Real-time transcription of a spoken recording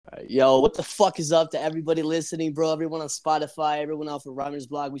Yo, what the fuck is up to everybody listening, bro? Everyone on Spotify, everyone off of Rhymer's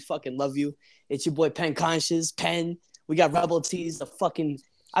blog. We fucking love you. It's your boy Penconscious, Pen. We got rebeltease, the fucking.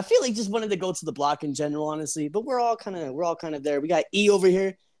 I feel like just wanted to go to the block in general, honestly, but we're all kind of there. We got E over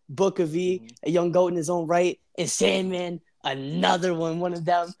here, BookofE, a young goat in his own right, and Sandman, another one of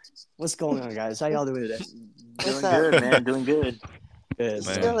them. What's going on, guys? How y'all doing today? Doing good, man. Doing good. Good,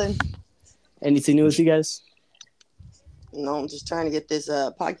 Man. chilling. Anything new with you guys? No, I'm just trying to get this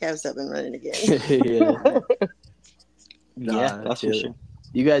podcast up and running again. Yeah, That's for sure.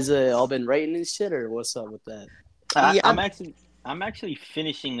 You guys all been writing and shit, or what's up with that? I'm actually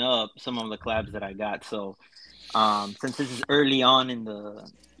finishing up some of the collabs that I got. So, since this is early on in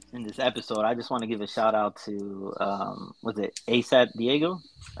this episode, I just want to give a shout out to was it ASAP Diego,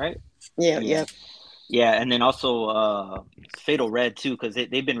 right? Yeah. Yeah, and then also Fatal Red too, because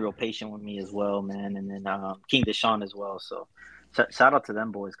they've been real patient with me as well, man. And then King Deshaun as well. So shout out to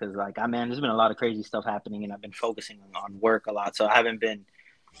them boys, because there's been a lot of crazy stuff happening, and I've been focusing on work a lot, so I haven't been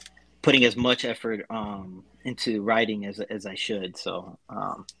putting as much effort into writing as I should. So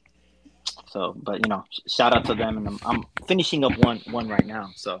but shout out to them, and I'm finishing up one right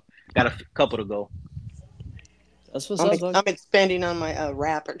now, so got a couple to go. That's what's up. I'm expanding on my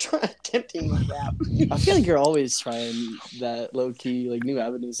rap or attempting my rap. I feel like you're always trying that low key, like new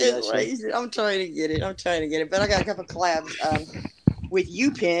avenues. Of that shit. I'm trying to get it. But I got a couple collabs with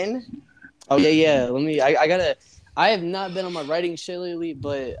you, Pen. Oh yeah. I have not been on my writing shit lately,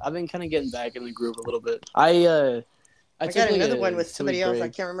 but I've been kind of getting back in the groove a little bit. I got another one with somebody else. I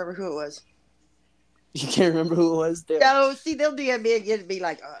can't remember who it was. You can't remember who it was? Damn. No, see, they'll DM me and be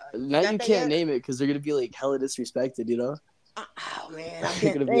like, now you can't name it because they're gonna be like hella disrespected, you know? Oh man, I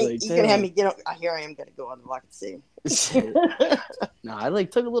can't gonna think. be like, you can have me get on. Here I am gonna go on the block and see. No, I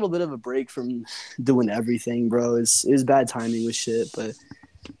took a little bit of a break from doing everything, bro. It's bad timing with shit, but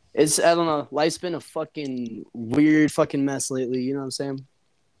I don't know. Life's been a fucking weird fucking mess lately. You know what I'm saying?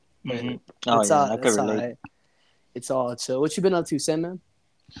 Mm-hmm. I could relate. It's all chill. What you been up to, Sandman?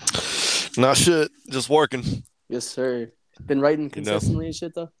 Not shit. Just working. Yes, sir. Been writing consistently and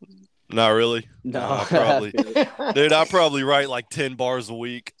shit, though? Not really. No. I probably. Dude, I probably write like 10 bars a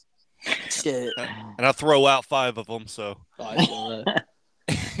week. Shit. And I throw out 5 of them, so. Oh, I feel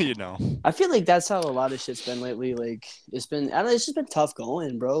that. I feel like that's how a lot of shit's been lately. Like, it's just been tough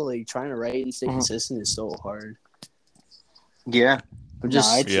going, bro. Like, trying to write and stay consistent is so hard. Yeah.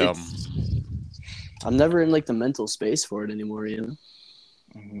 I'm never in, like, the mental space for it anymore, you know?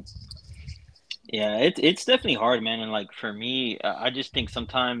 Mm-hmm. Yeah, it's definitely hard, man. And like for me, I just think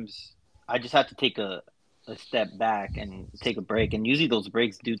sometimes I just have to take a step back and take a break. And usually those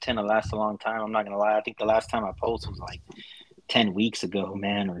breaks do tend to last a long time. I'm not gonna lie. I think the last time I posted was like 10 weeks ago,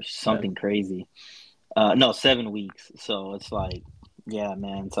 man, or something crazy. No, 7 weeks. So it's like, yeah,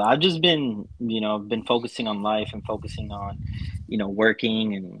 man. So I've just been focusing on life and focusing on,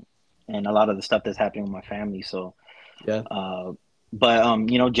 working and a lot of the stuff that's happening with my family. So yeah. But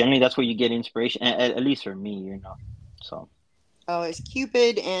generally that's where you get inspiration, at least for me, So. Oh, it's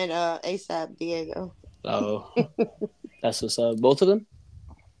Cupid and ASAP Diego. Oh, that's what's up. Both of them?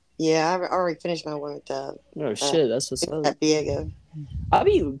 Yeah, I already finished my one with shit, that's what's up. Diego. I'll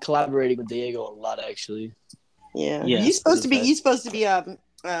be collaborating with Diego a lot, actually. Yeah. You're supposed to be asking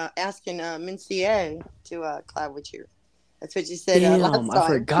Mencia to collab with you. That's what you said. Damn, I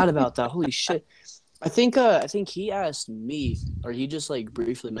forgot about that. Holy shit. I think he asked me, or he just like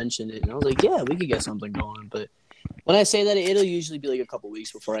briefly mentioned it, and I was like, yeah, we could get something going. But when I say that, it'll usually be like a couple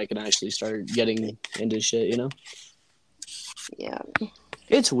weeks before I can actually start getting into shit, you know? Yeah.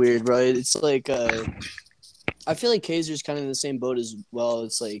 It's weird, bro. It's like I feel like Kaiser's kind of in the same boat as well.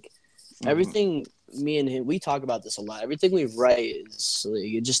 It's like everything me and him, we talk about this a lot. Everything we write is like,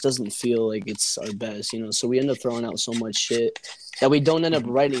 it just doesn't feel like it's our best, you know? So we end up throwing out so much shit that we don't end up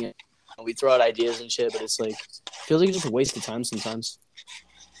writing it. We throw out ideas and shit, but it's like feels like just a waste of time sometimes.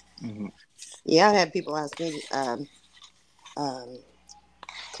 Mm-hmm. Yeah, I've had people ask me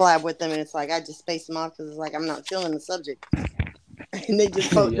collab with them, and it's like I just space them off because it's like I'm not feeling the subject, and they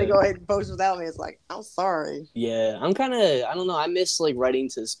just post. They go ahead and post without me. It's like I'm sorry. Yeah, I'm kind of I don't know. I miss like writing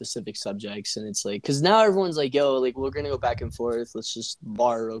to specific subjects, and it's like because now everyone's like, yo, like we're gonna go back and forth. Let's just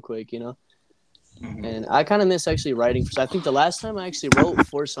bar real quick, you know. Mm-hmm. And I kind of miss actually writing. I think the last time I actually wrote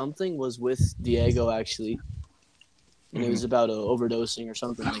for something was with Diego, actually. And it was about overdosing or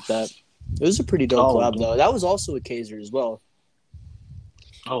something like that. It was a pretty dope collab, though. That was also a Kaiser as well.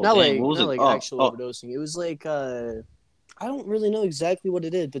 Oh, not dang. like actual overdosing. It was like, I don't really know exactly what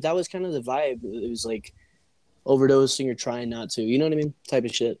it is, but that was kind of the vibe. It was like overdosing or trying not to. You know what I mean? Type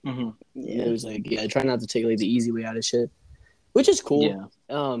of shit. Mm-hmm. Yeah. It was like, try not to take like the easy way out of shit. Which is cool. Yeah.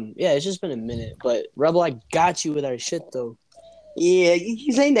 Yeah, it's just been a minute, but Rebel, I got you with our shit though. Yeah,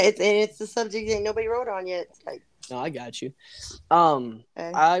 you saying that, it's the subject that nobody wrote on yet. It's like, No, I got you. okay.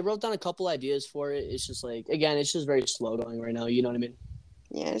 I wrote down a couple ideas for it. It's just like, again, it's just very slow going right now. You know what I mean?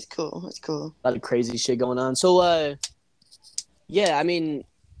 Yeah, it's cool. It's cool. A lot of crazy shit going on. So, yeah, I mean,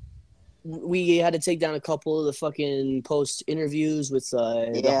 we had to take down a couple of the fucking post interviews with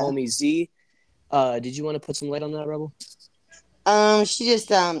the homie Z. Did you want to put some light on that, Rebel? She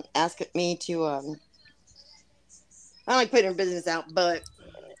just asked me to I don't like putting her business out, but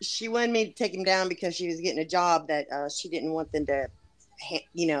she wanted me to take him down because she was getting a job that she didn't want them to,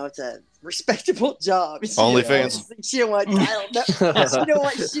 it's a respectable job. OnlyFans. She don't want. I don't know.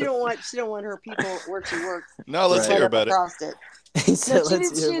 She don't want her people where she works. No, let's hear about it. Across it. So she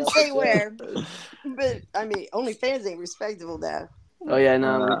didn't say where, but I mean, OnlyFans ain't respectable now. Oh yeah,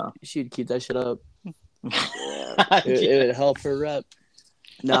 no, she'd keep that shit up. Yeah, it would help her rep.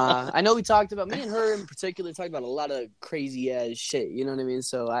 Nah, I know we talked about, me and her in particular talked about a lot of crazy ass shit. You know what I mean?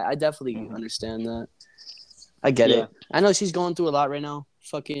 So I definitely understand that. I get it. I know she's going through a lot right now.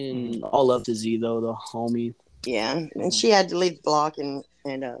 Fucking all up to Z though, the homie. Yeah, and she had to leave the block and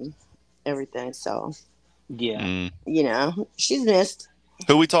everything. So she's missed.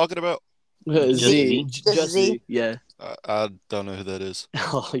 Who we talking about? Z. Just Z. Yeah. I don't know who that is.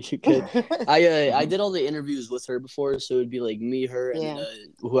 Oh, you could. I did all the interviews with her before, so it'd be like me, her, and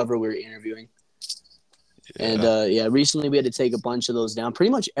whoever we were interviewing. Yeah. And recently we had to take a bunch of those down. Pretty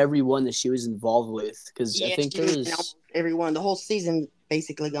much everyone that she was involved with, because I think there was everyone. The whole season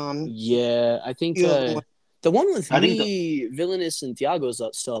basically gone. Yeah, I think the one with me, Villainous, and Thiago's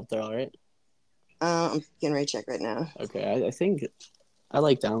still up there, all right? I'm getting ready to check right now. Okay, I think I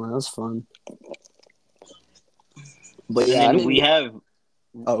like that one. That was fun. But yeah, I mean, we have.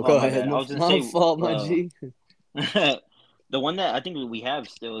 Oh, go ahead. My fault, my G. The one that I think we have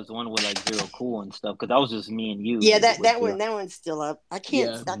still is the one with like Zero Cool and stuff, because that was just me and you. Yeah, that one's still up. I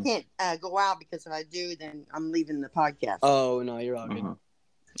can't go out because if I do, then I'm leaving the podcast. Oh no, you're all good.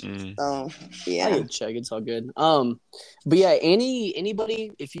 So yeah, I can check. It's all good. But yeah,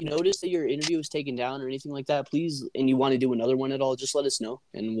 anybody, if you notice that your interview was taken down or anything like that, please, and you want to do another one at all, just let us know,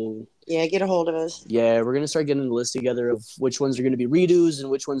 and we'll get a hold of us. Yeah, we're gonna start getting the list together of which ones are gonna be redos and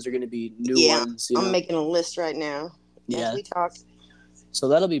which ones are gonna be new ones. I'm making a list right now. As we talk. So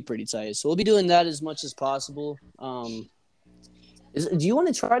that'll be pretty tight. So we'll be doing that as much as possible. Do you want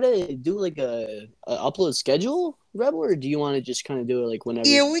to try to do like a upload schedule, Rebel, or do you want to just kind of do it like whenever?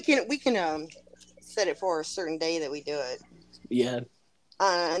 Yeah, we can set it for a certain day that we do it. Yeah.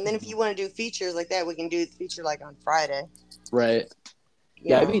 And then if you want to do features like that, we can do the feature like on Friday. Right.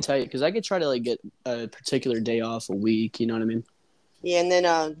 Yeah, it'd be tight because I could try to like get a particular day off a week. You know what I mean? Yeah, and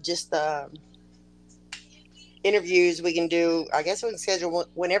then just interviews we can do. I guess we can schedule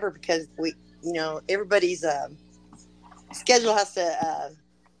whenever because everybody's schedule has to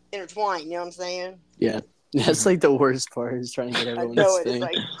intertwine. You know what I'm saying? Yeah. That's like the worst part is trying to get everyone's I know thing.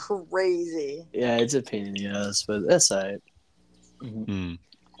 It's like crazy. Yeah, it's a pain in the ass, but that's all right.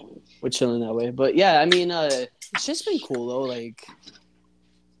 We're chilling that way. But yeah, I mean, it's just been cool though. Like,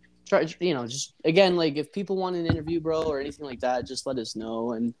 try, just again, like if people want an interview, bro, or anything like that, just let us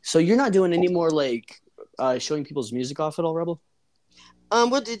know. And so you're not doing any more like showing people's music off at all, Rebel?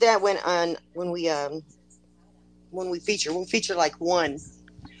 We'll do that when we feature. We'll feature like one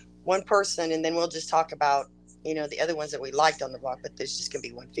person, and then we'll just talk about the other ones that we liked on the block. But there's just gonna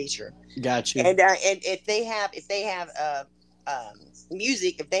be one feature. Gotcha. And if they have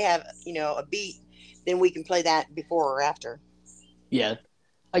music, if they have a beat, then we can play that before or after. Yeah,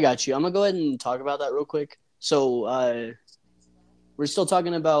 I got you. I'm gonna go ahead and talk about that real quick. So we're still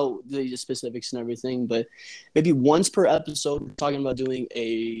talking about the specifics and everything, but maybe once per episode, we're talking about doing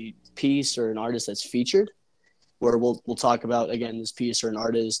a piece or an artist that's featured, where we'll talk about again this piece or an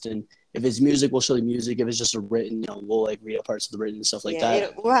artist, and if it's music, we'll show the music. If it's just a written, we'll like read parts of the written and stuff like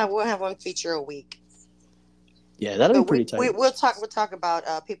that. We'll have one feature a week. Yeah, that'll be pretty tight. We'll talk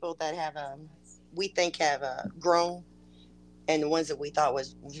about people that have we think have grown, and the ones that we thought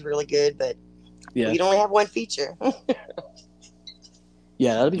was really good, but we only have one feature.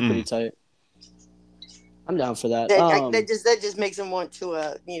 Yeah, that'll be pretty tight. I'm down for that. That just makes them want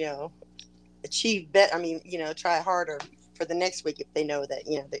to achieve better. I mean, try harder for the next week if they know that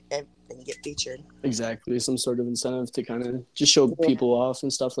they can get featured. Exactly, some sort of incentive to kind of just show people off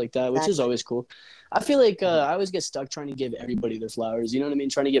and stuff like that, which is always cool. I feel like I always get stuck trying to give everybody their flowers. You know what I mean?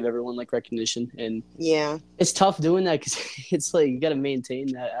 Trying to give everyone like recognition, and it's tough doing that because it's like you got to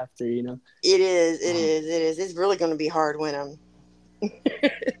maintain that after. It is. It's really going to be hard when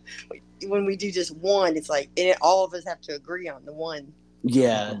when we do just one. It's like all of us have to agree on the one.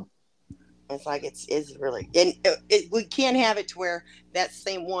 Yeah. It's like it's really, and we can't have it to where that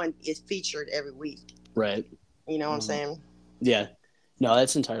same one is featured every week. Right. You know what I'm saying? Yeah. No,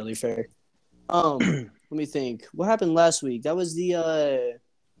 that's entirely fair. Let me think. What happened last week? That was the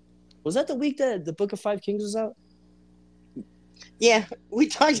was that the week that the Book of Five Kings was out? Yeah, we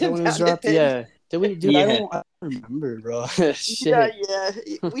talked Is that when it was about dropped? it. Yeah. Did we? Dude, Yeah. I don't remember, bro. Shit. Yeah,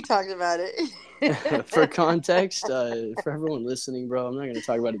 we talked about it. For context, for everyone listening, bro, I'm not gonna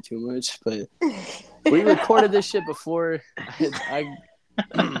talk about it too much, but we recorded this shit before. I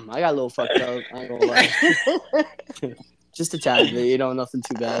got a little fucked up. I ain't gonna lie. Just a tad bit, nothing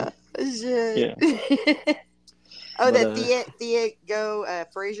too bad. Shit. Yeah. Oh, But, that Diego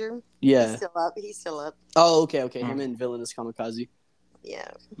Frazier. Yeah. He's still up. Oh, okay. Him and Villainous Kamikaze. Yeah.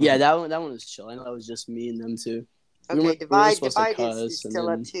 Yeah, that one was chill. I know that was just me and them too. Okay, Divide is still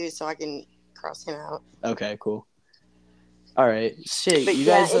up too, so I can cross him out. Okay, cool. All right, shit. But you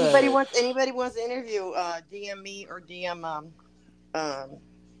yeah, guys. anybody wants to interview, DM me or DM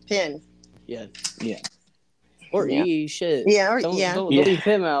Pin. Yeah. Yeah. Or E, shit. Yeah, Don't leave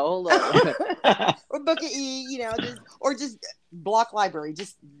him out. Hold on. Or BookofE, just block library,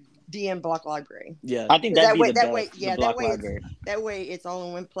 just DM block library. Yeah, I think that'd be the best. That way it's all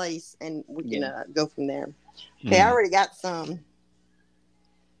in one place, and we can go from there. Mm. Okay, I already got some.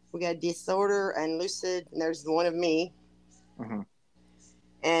 We got Disorder and Lucid, and there's the one of me. Mm-hmm.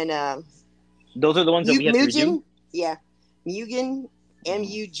 And those are the ones that we have to redo. Yeah, Mugen,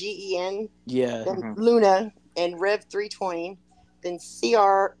 Mugen. Yeah. Then Luna and Rev 320. Then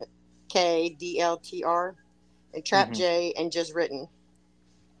CRKDLTR and Trap J and Just Written.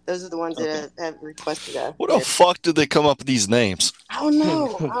 Those are the ones that have requested that. What the fuck did they come up with these names? I don't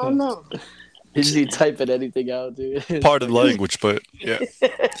know. Did you type anything out, dude? Part of the language, but yeah. No,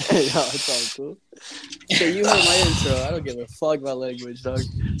 it's all cool. So you heard my intro. I don't give a fuck about language, dog.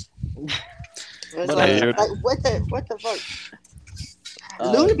 What the fuck?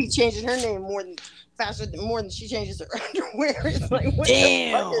 Luna be changing her name more than she changes her underwear. It's like, what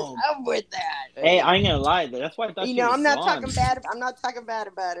the fuck is up with that? Hey, I ain't gonna lie though. That's why I thought she was I'm not gone. talking bad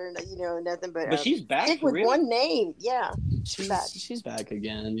about her. Nothing but. But she's back. Stick For with real? one name. Yeah, She's back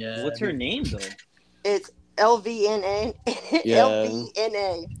again. Yeah. What's her name though? It's LVNA. Yeah.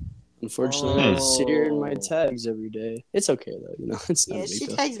 LVNA. Unfortunately, I see her in my tags every day. It's okay though, It's not she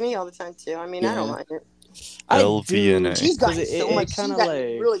tags me all the time too. I mean, I don't mind it. LVNA. She's gotten so much. She's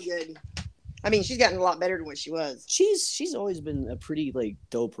gotten really good. I mean, she's gotten a lot better than what she was. She's always been a pretty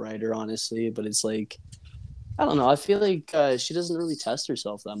dope writer, honestly. But it's I don't know. I feel like she doesn't really test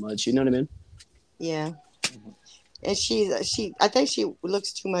herself that much. You know what I mean? Yeah. And I think she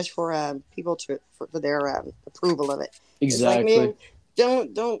looks too much for people for their approval of it. Exactly. Man,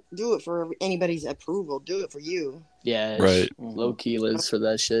 don't do it for anybody's approval. Do it for you. Yeah. Right. Low key lives for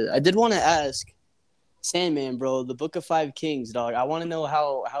that shit. I did want to ask. Sandman, bro, the Book of Five Kings, dog. I want to know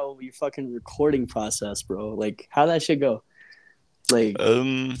how your fucking recording process, bro. How that shit go? When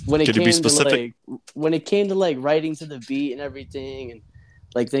it could you be specific? When it came to writing to the beat and everything,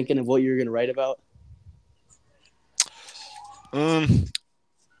 and thinking of what you were gonna write about.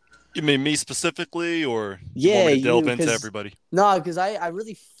 You mean me specifically, or yeah, you want me to delve into everybody? No, because I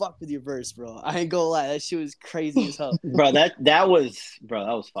really fucked with your verse, bro. I ain't gonna lie, that shit was crazy as hell. Bro, that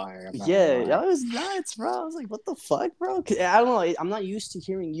was fire. Yeah, that was nuts, bro. I was like, what the fuck, bro? I don't know. I'm not used to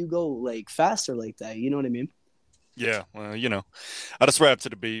hearing you go faster like that. You know what I mean? Yeah, well, I just rap to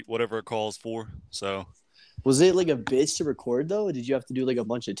the beat, whatever it calls for. So, was it a bitch to record though? Did you have to do a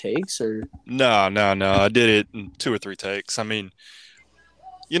bunch of takes or? No. I did it in 2 or 3 takes. I mean,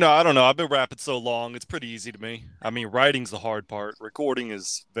 I don't know. I've been rapping so long; it's pretty easy to me. I mean, writing's the hard part. Recording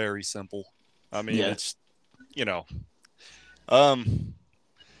is very simple. I mean, it's, you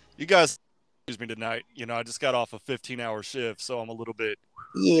guys excuse me tonight. I just got off a 15-hour shift, so I'm a little bit.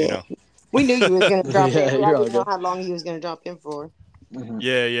 Yeah. We knew you was going to drop in. I didn't know how long you was going to drop in for. Mm-hmm.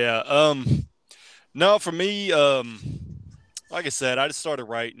 Yeah. No, for me, like I said, I just started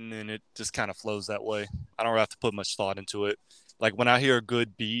writing, and it just kind of flows that way. I don't have to put much thought into it. When I hear a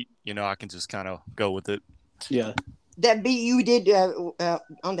good beat, I can just kind of go with it. Yeah. That beat you did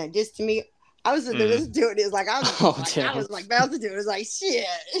on that disc to me, I was listening to it. It's I was bouncing to it. It was like, shit.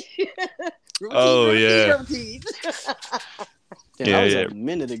 Rebeltease. That was a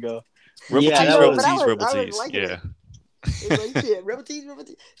minute ago. Rebeltease. Yeah. It's like shit.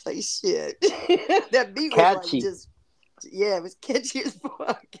 Rebeltease. It's like shit. That beat catchy. Was it was catchy as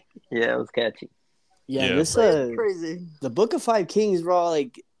fuck. Yeah, it was catchy. Yeah, this crazy. The Book of Five Kings, bro.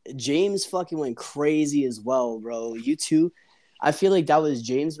 James fucking went crazy as well, bro. You too. I feel that was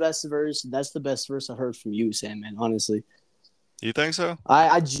James' best verse. That's the best verse I heard from you, Sandman. Honestly. You think so?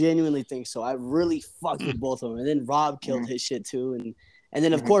 I genuinely think so. I really fucked with both of them. And then Rob killed his shit too. And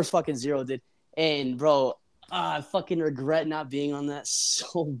then, of course, fucking Zero did. And, bro, I fucking regret not being on that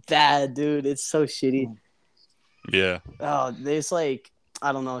so bad, dude. It's so shitty. Yeah. Oh, there's like,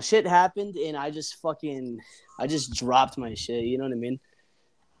 I don't know. Shit happened, and I just dropped my shit. You know what I mean?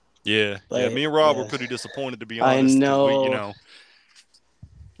 Yeah. But, yeah. Me and Rob were pretty disappointed, to be I honest. 'Cause know.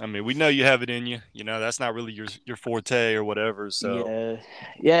 I mean, we know you have it in you. You know, that's not really your forte or whatever. So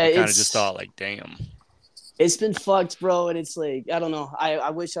Yeah, we kind of just thought, like, damn. It's been fucked, bro, and it's like, I don't know. I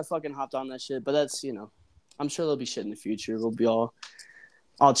wish I fucking hopped on that shit, but that's, I'm sure there'll be shit in the future. We'll be all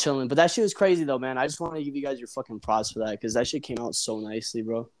chilling. But that shit was crazy, though, man. I just want to give you guys your fucking props for that, because that shit came out so nicely,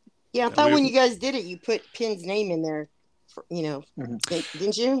 bro. Yeah, I thought when you guys did it, you put Pen's name in there,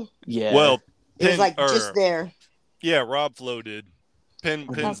 didn't you? Yeah. Well, it was like just there. Yeah, Rob floated.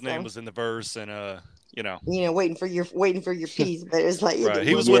 Pen's name was in the verse, and waiting for your piece, but it was like right.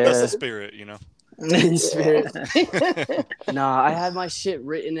 He was with us in spirit, In spirit. Nah, I had my shit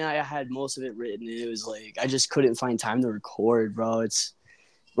written. I had most of it written. And it was like I just couldn't find time to record, bro.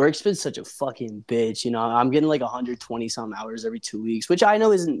 Work's been such a fucking bitch. I'm getting like 120 some hours every 2 weeks, which I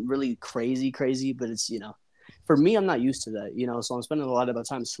know isn't really crazy, but it's for me, I'm not used to that. So I'm spending a lot of my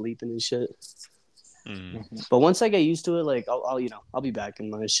time sleeping and shit. But once I get used to it, like I'll be back in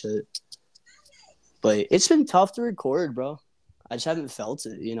my shit. But it's been tough to record, bro. I just haven't felt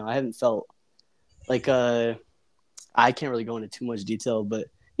it. I haven't felt like I can't really go into too much detail, but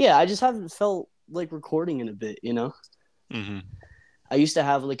yeah, I just haven't felt like recording in a bit. I used to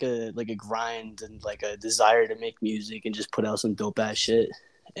have like a grind and like a desire to make music and just put out some dope ass shit.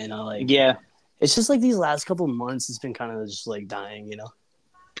 And it's just like these last couple months, it's been kind of just like dying,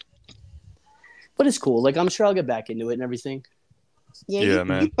 But it's cool. Like I'm sure I'll get back into it and everything. Yeah,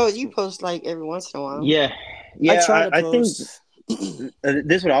 man. You post like every once in a while. Yeah. I try to post. I think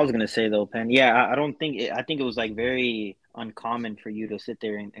this is what I was gonna say though, Pen. Yeah, I don't think I think it was like very uncommon for you to sit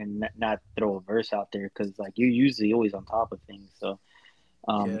there and not throw a verse out there because like you're usually always on top of things. So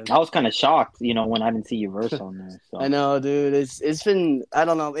I was kind of shocked, when I didn't see your verse on there. So I know, dude. It's been, I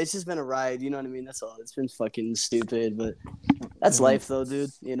don't know. It's just been a ride. You know what I mean? That's all. It's been fucking stupid, but that's life, though, dude.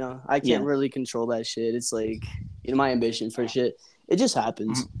 I can't really control that shit. It's like, my ambition for shit. It just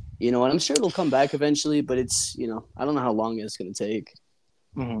happens, and I'm sure it'll come back eventually. But it's, I don't know how long it's gonna take.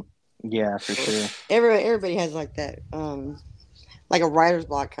 Yeah, for sure. Everybody has like that, like a writer's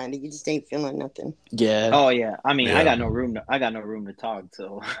block kind of. You just ain't feeling nothing. Yeah. Oh yeah. I mean, I got no room to talk.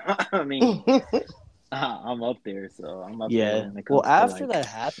 So I mean, I'm up there. So I'm up there. When it comes well, after to, that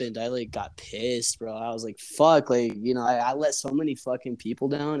happened, I like got pissed, bro. I was like, fuck, like I let so many fucking people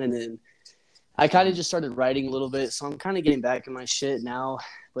down, and then I kind of just started writing a little bit. So I'm kind of getting back in my shit now,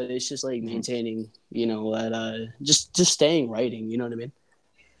 but it's just like maintaining, that just staying writing. You know what I mean?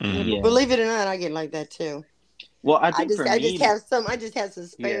 Yeah. Believe it or not, I get like that too. Well, I think I just have some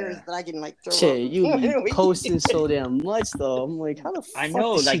spares that I can like throw. Shit, you posting so damn much though. I'm like, how the fuck? I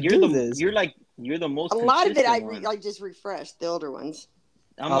know, like you're the most. A lot of it I just refresh the older ones.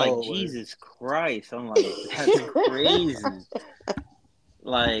 I'm like, Jesus Christ! I'm like, that's crazy.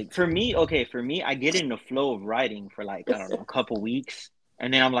 Like for me, I get in the flow of writing for like I don't know a couple weeks,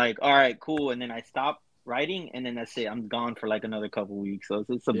 and then I'm like, all right, cool, and then I stop writing, and then that's it. I'm gone for like another couple weeks, so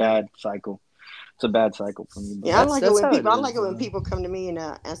it's a bad cycle. It's a bad cycle for me. Yeah, I like it when people come to me and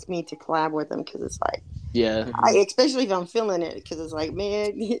ask me to collab with them because it's like, especially if I'm feeling it because it's like,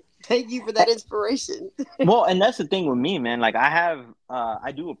 man, thank you for that inspiration. Well, and that's the thing with me, man. Like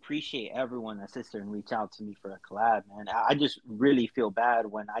I do appreciate everyone that sits there and reach out to me for a collab, man. I just really feel bad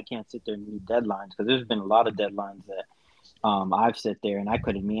when I can't sit there and meet deadlines because there's been a lot of deadlines that I've sat there and I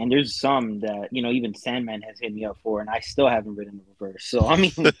couldn't meet. And there's some that, even Sandman has hit me up for and I still haven't written the reverse. So, I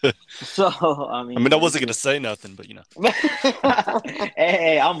mean, I wasn't going to say nothing, but,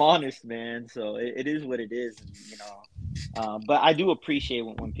 hey, I'm honest, man. So it is what it is. And, but I do appreciate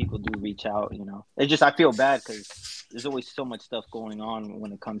when people do reach out, It's just, I feel bad because there's always so much stuff going on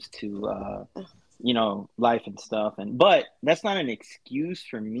when it comes to, life and stuff. But that's not an excuse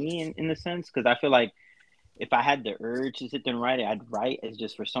for me in the sense, because I feel like, if I had the urge to sit there and write it, I'd write. It's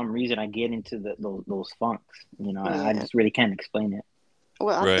just for some reason I get into those funks. I just really can't explain it.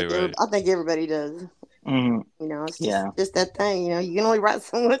 Well, I think everybody does. Mm-hmm. It's just that thing. You can only write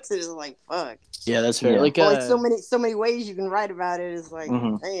so much. It's like fuck. Yeah, that's fair. Yeah. Like, so many ways you can write about it. It's like,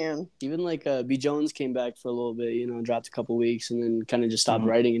 damn. Even like B Jones came back for a little bit. Dropped a couple weeks and then kind of just stopped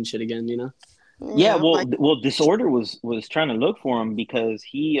writing and shit again. Yeah, I'm like, well, Disorder was trying to look for him because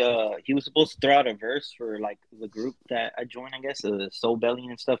he was supposed to throw out a verse for like the group that I joined, I guess, Soul Belly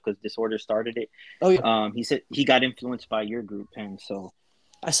and stuff, because Disorder started it. Oh yeah, He said he got influenced by your group, and so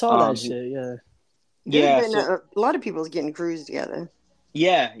I saw that he, shit. Yeah. there's yeah, been so a lot of people's getting crews together.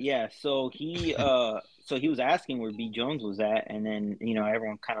 yeah, so he was asking where B Jones was at, and then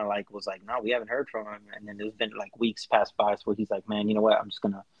everyone kind of like was like, no, we haven't heard from him, and then there's been like weeks passed by where he's like, man, you know what, I'm just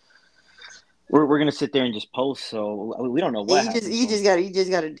gonna. We're gonna sit there and just post, so we don't know Yeah, what happened. you just got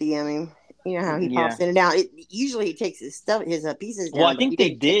to DM him. You know how he Yeah. pops in and out. Usually he takes his stuff, his pieces Well, down. I But think he they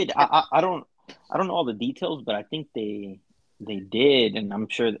didn't take did. them. I don't know all the details, but I think they did, and I'm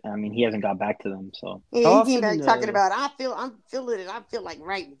sure. I mean, he hasn't got back to them, so. Yeah, How he came back often? talking about I'm feeling it. I feel like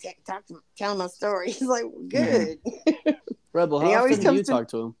writing, telling my story. He's like, good. Rebel, And how he always often do you comes to- talk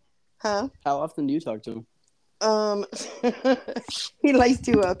to him? Huh? How often do you talk to him? He likes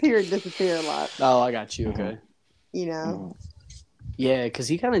to appear and disappear a lot. Oh, I got you. Okay. You know. Yeah, because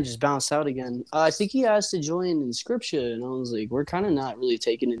he kind of just bounced out again. I think he asked to join Inscription, and I was like, we're kind of not really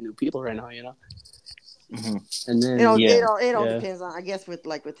taking in new people right now, you know? And then, It all yeah. depends on, I guess, with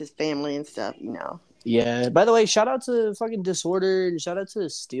his family and stuff, you know. Yeah. By the way, shout out to fucking Disorder, and shout out to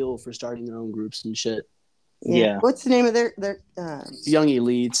Steel for starting their own groups and shit. Yeah. What's the name of their Young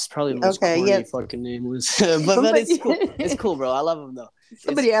Elites, probably the most corny fucking name was, but it's cool. It's cool, bro. I love them though.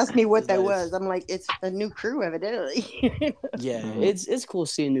 Somebody asked me what that nice. was. I'm like, it's a new crew, evidently. Yeah, it's cool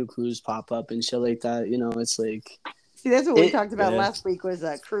seeing new crews pop up and shit like that. You know, it's like. See, that's what we talked about last week was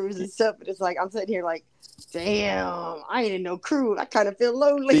crews and stuff. But it's like I'm sitting here like, damn, I ain't in no crew. I kind of feel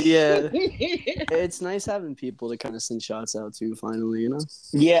lonely. Yeah, it's nice having people to kind of send shots out to. Finally, you know.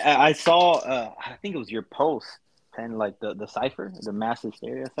 Yeah, I saw. I think it was your post, and like the cipher, the mass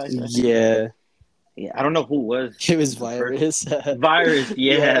hysteria cipher. Yeah. Yeah, I don't know who was. It was Virus. Virus,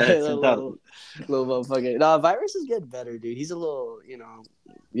 yeah. Little motherfucker. No, Virus is getting better, dude. He's a little,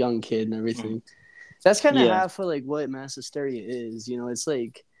 young kid and everything. That's kind of half of like what mass hysteria is. You know, it's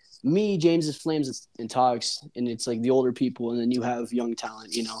like me, James's Flames, and Talks, and it's like the older people, and then you have young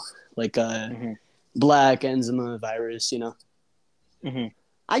talent. You know, like Black, Enzima, Virus. You know.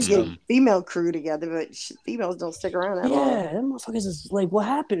 I get a female crew together, but females don't stick around that long. Yeah, that motherfuckers is like, what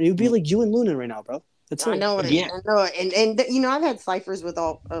happened? It would be like you and Luna right now, bro. That's it. I know it. Yeah. I know it. And I've had ciphers with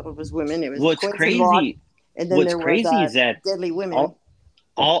all of us women. It was what's crazy. And then what's there crazy was is that Deadly Women.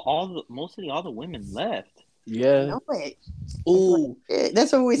 Mostly all the women left. Yeah. Oh,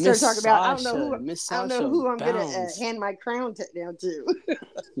 that's what we started talking about. I don't know who I'm gonna hand my crown down to.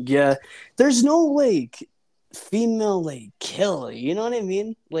 Yeah, there's no like female like killer. You know what I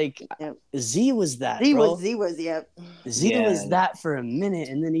mean? Like Z was that. Z was was that for a minute,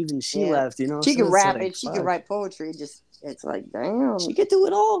 and then even she left. You know, she could rap it. She could write poetry. It's like damn. She could do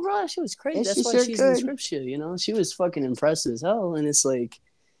it all, bro. She was crazy. That's why she's in Scripture. You know, she was fucking impressive as hell, and it's like.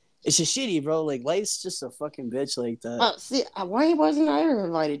 It's just shitty, bro. Like, life's just a fucking bitch like that. See, why wasn't I ever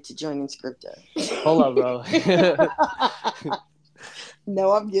invited to join Inscripta? Hold up, bro.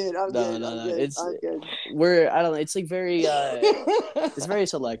 No, I'm good. I'm good. I'm good. I don't know. It's like very, it's very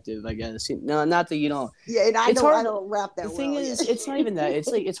selective, I guess. No, not that you don't. Yeah, and I don't rap that well. The thing is, it's not even that. It's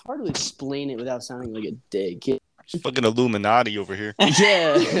like, it's hard to explain it without sounding like a dick. Fucking Illuminati over here.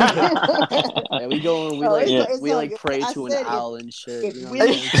 Yeah. We go and we pray to an owl and shit.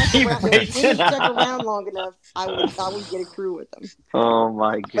 If we stuck around long enough, I would get a crew with them. Oh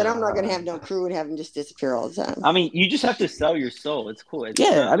my god! But I'm not gonna have no crew and have them just disappear all the time. I mean, you just have to sell your soul. It's cool. It's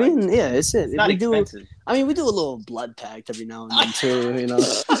it's it. It's not expensive. We do a little blood pact every now and then too. You know.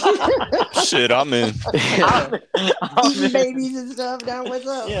 Shit, I'm in. Eating babies and stuff. Down what's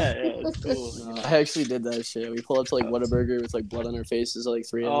up? Yeah, it's cool. No, I actually did that shit. We pulled up to like Whataburger with like blood on our faces, like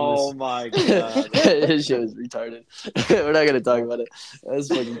 3 of us. Oh my god, this shit was retarded. We're not gonna talk about it. That's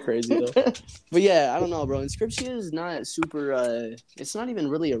fucking crazy though. But yeah, I don't know, bro. Inscription is not super. It's not even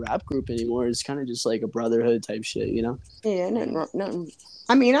really a rap group anymore. It's kind of just like a brotherhood type shit, you know? Yeah, nothing.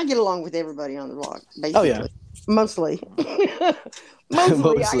 I mean, I get along with everybody on the block. Basically. Oh yeah, mostly.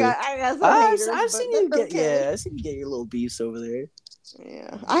 Mostly. I got some haters, I've seen you get okay. I've seen you get your little beefs over there.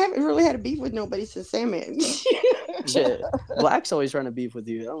 Yeah, I haven't really had a beef with nobody since Sandman. Shit, Black's always trying to beef with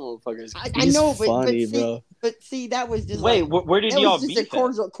you. I don't know, fuckers. I know, funny, bro. But see, that was just where did y'all beef? Just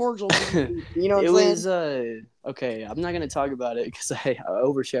a cordial beef, you know what I'm saying? Okay. I'm not gonna talk about it because I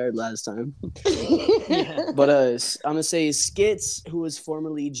overshared last time. But I'm gonna say Skits, who was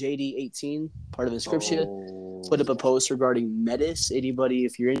formerly JD18, part of Inscription, put up a post regarding Metis. Anybody,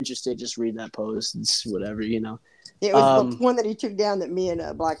 if you're interested, just read that post. It's whatever, you know. It was the one that he took down that me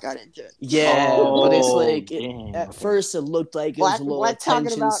and Black got into. Yeah, but it's like damn. first it looked like it was a little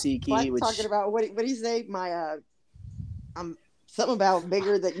attention seeking. Black talking about what did he say? My something about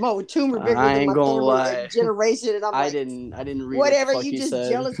bigger than tumor bigger than my family generation, and I didn't read whatever. What the fuck You just said.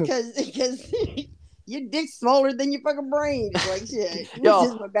 jealous because your dick's smaller than your fucking brain. It's like shit. Yo,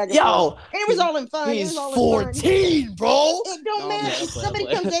 and it was all in fun. He's it was all 14, fun. bro. It don't matter. If somebody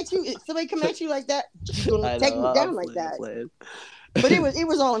comes at you, like that, you're gonna take them down like that. But it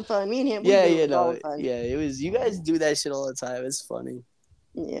was all in fun. Me and him, all in fun. Yeah, it was. You guys do that shit all the time. It's funny.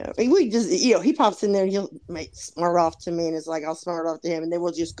 Yeah, we just he pops in there and he'll make smart off to me, and it's like I'll smart off to him, and then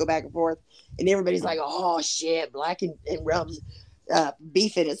we'll just go back and forth, and everybody's like, "Oh shit, Black and Rubs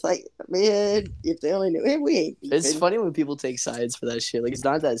beefing." It's like, man, if they only knew, we ain't beefing. It's funny when people take sides for that shit. Like it's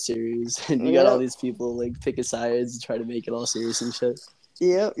not that serious, and you got all these people like picking sides and try to make it all serious and shit.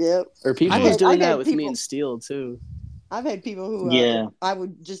 Yep. Or people was doing that with me and Steel too. I've had people who I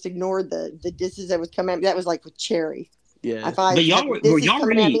would just ignore the disses that would come at me. That was like with Cherry. Yeah, but y'all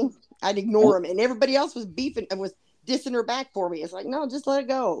really? I'd ignore them, and everybody else was beefing and was dissing her back for me. It's like, no, just let it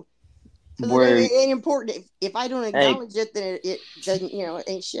go. It ain't important. If I don't acknowledge it, then it doesn't. It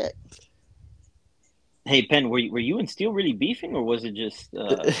ain't shit. Hey, Penn, were you and Steel really beefing, or was it just? No,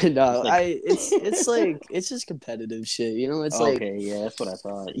 it's like it's just competitive shit. It's like okay, yeah, that's what I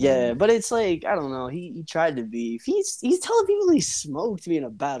thought. Yeah, but it's like I don't know. He tried to beef. He's telling people he smoked me in a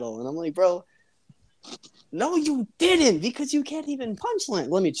battle, and I'm like, bro. No, you didn't, because you can't even punchline.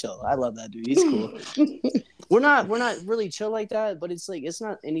 Let me chill. I love that dude. He's cool. We're not really chill like that, but it's like it's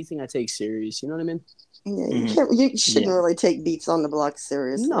not anything I take serious. You know what I mean? Yeah, you shouldn't really take beats on the block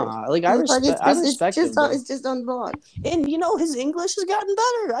seriously. Nah, like I respect him. It's just on the block. And his English has gotten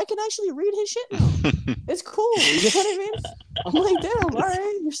better. I can actually read his shit now. It's cool. You know what I mean? I'm like, damn, all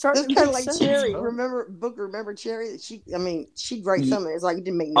right, you're starting to kind of make like sense, Cherry. bro. Remember Cherry? She'd write something. It's like it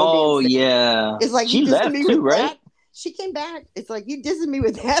didn't make no Oh sense. yeah. It's like she you left dissing me too, with right? that. She came back. It's like you dissing me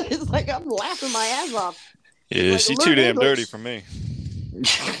with that. It's like I'm laughing my ass off. Yeah, she's too damn dirty for me.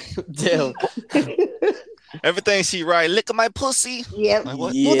 Damn. Everything she write, lick of my pussy. Yep. Like,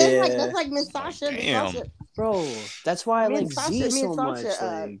 what? Yeah. Well, that's like Miss Sasha. Damn. Bro, that's why I Me like and Sasha- Zia me and so much. Sasha,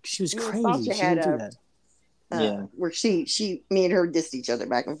 Like, she was me and crazy. Sasha She had didn't do that. where me and her dissed each other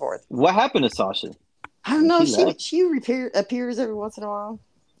back and forth. What happened to Sasha? I don't know. She Appears every once in a while.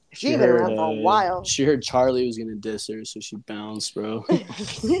 She ain't been around for a while. She heard Charlie was gonna diss her, so she bounced, bro.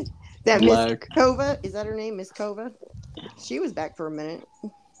 That Miss Kova, is that her name, Miss Kova? She was back for a minute.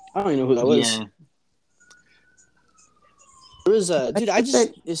 I don't even know who that was. Yeah. There was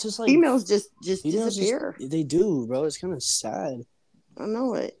dude. It's just like females just disappear. They do, bro. It's kind of sad. I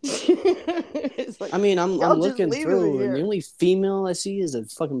know it. It's like, I mean, I'm looking through, and the only female I see is a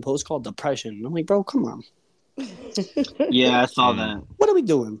fucking post called Depression. And I'm like, bro, come on. Yeah, I saw that. What are we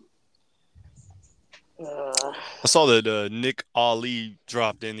doing? I saw that Nick Ali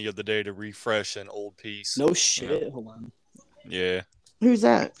dropped in the other day to refresh an old piece. No shit. Yeah. Hold on. Yeah. Who's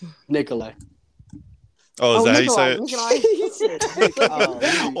that? Nikolai. Oh, is that Nikolai, how you say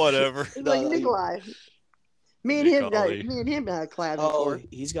it? Whatever. It's like Nikolai. Me and him collabed before.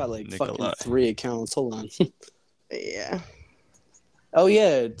 He's got like Nikolai. fucking 3 accounts. Hold on. Yeah. Oh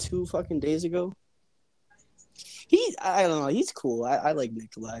yeah, 2 fucking days ago. I don't know. He's cool. I like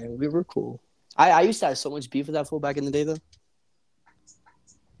Nikolai. We were cool. I used to have so much beef with that fool back in the day though.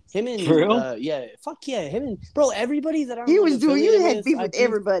 Him and For real? yeah, fuck yeah, him and bro, everybody that he was doing. You had beef with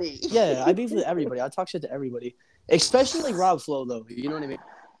everybody. Yeah, I beef with everybody. I talk shit to everybody, especially like Rob Flo though. You know what I mean?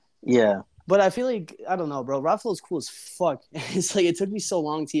 Yeah. But I feel like I don't know, bro. Rob Flo's cool as fuck. It's like it took me so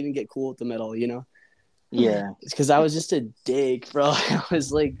long to even get cool with the middle. Yeah. It's because I was just a dick, bro. I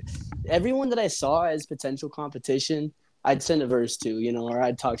was like, everyone that I saw as potential competition, I'd send a verse to, or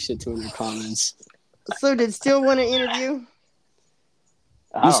I'd talk shit to in their comments. So did Steel want to interview?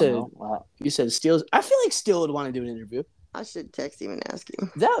 You said Steel. I feel like Steel would want to do an interview. I should text him and ask him.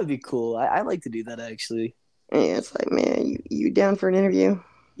 That would be cool. I like to do that actually. Yeah, it's like, man, you down for an interview?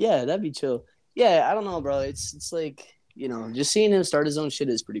 Yeah, that'd be chill. Yeah, I don't know, bro. It's like, just seeing him start his own shit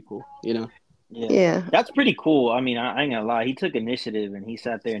is pretty cool, Yeah. That's pretty cool. I mean, I ain't gonna lie. He took initiative and he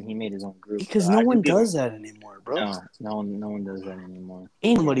sat there and he made his own group. Because no one does that anymore, bro. No one does that anymore.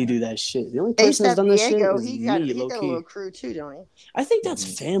 Ain't nobody do that shit. The only person that's done this shit is he got a low-key. little crew too, don't he? I think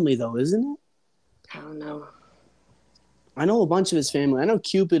that's family, though, isn't it? I don't know. I know a bunch of his family. I know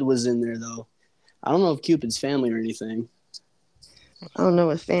Cupid was in there, though. I don't know if Cupid's family or anything. I don't know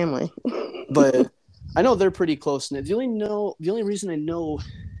his family. But I know they're pretty close. And the only reason I know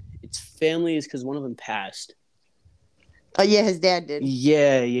it's family is because one of them passed. Oh yeah, his dad did.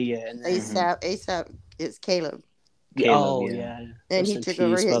 Yeah. And then, ASAP. It's Caleb. Caleb, Oh yeah. yeah. And Rest he in took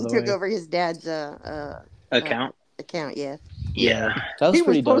peace, by the way. over his dad's Account. account. Yeah, Yeah, that was he was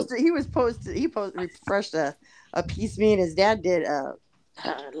pretty dope. refreshed a piece me and his dad did a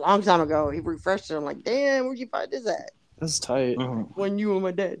long time ago. He refreshed it. I'm like, damn, where'd you find this at? That's tight. When you and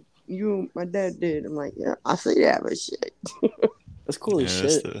my dad did. I'm like, yeah, I see that, but shit. That's cool as Yeah,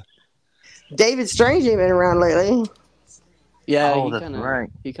 that's shit. David Strange ain't been around lately. Yeah, Oh, he that's kind of right.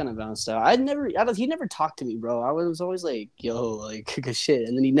 bounced out. He never talked to me, bro. I was always like, yo, like good shit,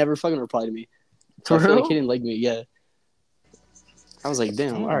 and then he never fucking replied to me. So I For feel like real? he didn't like me. Yeah, I was like,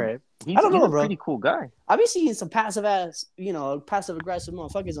 damn, all right. He's, I don't know, he's a bro. pretty cool guy. I be seeing some passive aggressive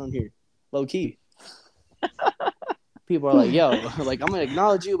motherfuckers on here, low key. People are like, yo, like I'm gonna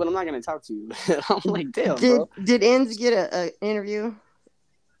acknowledge you, but I'm not gonna talk to you. I'm like, damn, bro. Did Enz get a interview?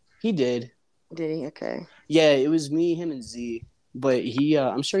 He did. Did he? Okay. Yeah, it was me, him, and Z. But he,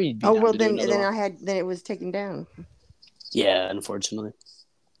 I'm sure he'd be Oh down well, to do then another one. it was taken down. Yeah, unfortunately.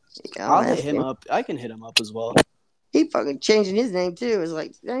 I'll I'll hit ask him up. I can hit him up as well. He fucking changing his name too. It's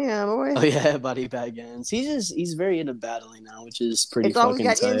like, damn, boy. Oh yeah, buddy bag ends. He's very into battling now, which is pretty It's always fucking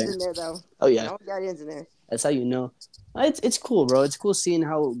got tight. ends in there though. Oh It's yeah, always got ends in there. that's how you know. It's cool, bro. It's cool seeing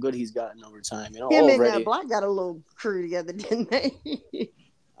how good he's gotten over time. You know, Him already. and Black got a little crew together, didn't they?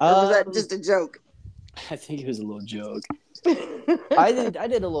 Or was that just a joke? I think it was a little joke. I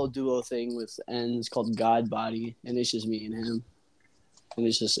did a little duo thing with Ends called God Body, and it's just me and him. And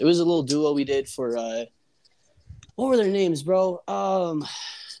it was a little duo we did for what were their names, bro?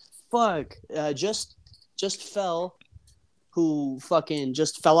 Just fell, who fucking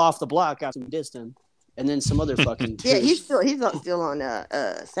just fell off the block after we dissed him, and then some other fucking Yeah, dude. he's still on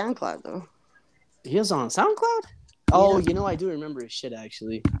SoundCloud though. He was on SoundCloud. Oh, Yeah. you know, I do remember his shit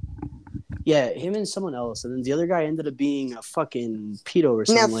actually. Yeah, him and someone else, and then the other guy ended up being a fucking pedo or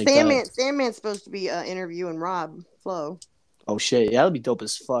something Now like that. Sandman's supposed to be interviewing Rob Flo, Oh shit, yeah, that'd be dope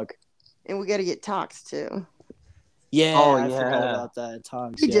as fuck. and we got to get Tox too. Yeah, Oh, I yeah. forgot about that.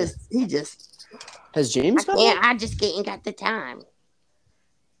 Talks. He Yeah. just. Has James got Yeah, one? I just ain't got the time.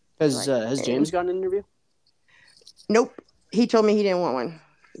 Has James got an interview? Nope. He told me he didn't want one.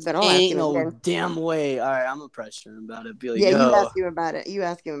 But I'll ask Ain't him no again. damn way. All right, I'm gonna pressure him about it. Be like, Yeah, yo. you ask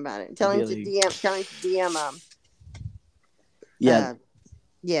him about it. Tell him to Really? DM. Tell him to DM. Yeah.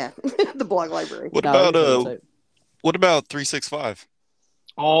 Yeah, the blog library. What Nah, about that'd be fucking tight. what about 365?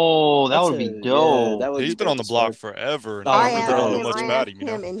 Oh, that That's would be yeah, dope. that would He's be been dope on the as block fuck. forever, and Oh, I I don't really know bro. much about him. You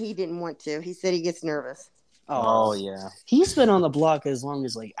know, and he didn't want to. He said he gets nervous. Oh, yeah. He's been on the block as long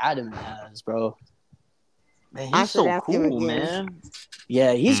as like Adam has, bro. Man, I he's should so ask him cool, again. man.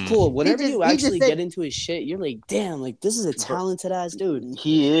 Yeah, he's cool. Whenever just- you he just actually said- get into his shit, you're like, damn, like this is a talented ass dude.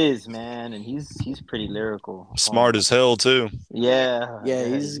 He is, man, and he's pretty lyrical. smart as hell too. Yeah. Yeah,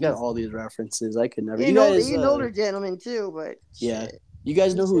 he's got all these references. I could never. He's You guys, an older gentleman too, but yeah. shit. You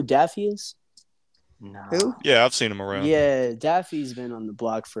guys know who Daffy is? No. Who? Yeah, I've seen him around. Yeah, Daffy's been on the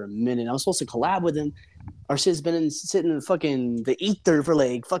block for a minute. I was supposed to collab with him. Our shit's been sitting in the ether for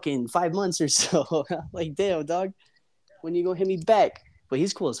like fucking 5 months or so. Like, damn, dog. When you gonna hit me back? But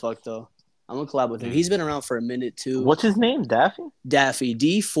he's cool as fuck though. I'm gonna collab with him. He's been around for a minute too. What's his name? Daffy? Daffy?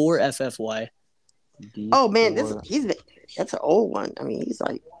 D4FFY. Oh man, that's an old one. I mean, he's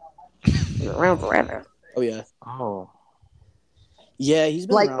like been around forever. Oh yeah. Oh. Yeah, he's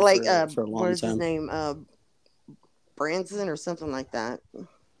been around for a what long is his time. name? Branson or something like that.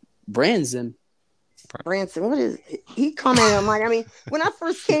 Branson. Branson. What is he commented on mine? I mean, when I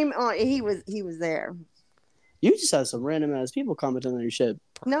first came on, he was there. You just have some random ass people commenting on your shit.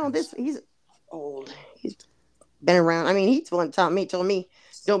 No, he's old. He's been around. I mean, he's one time told me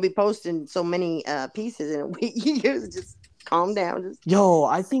don't be posting so many pieces in a week. He was just calm down. Just Yo,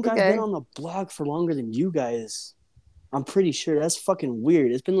 I think I've Okay. been on the block for longer than you guys. I'm pretty sure. That's fucking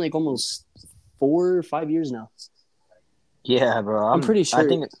weird. It's been like almost 4 or 5 years now. Yeah, bro. I'm pretty sure. I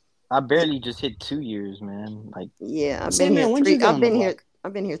think I barely just hit 2 years, man. Like, yeah, I've Say, been man, here when'd you three. get on the block?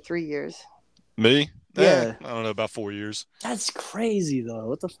 I've been here 3 years. Me? Yeah. I don't know, about 4 years. That's crazy though.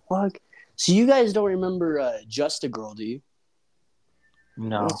 What the fuck? So you guys don't remember Just a Girl, do you?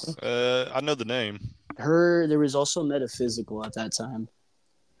 no. I know the name. There was also Metaphysical at that time.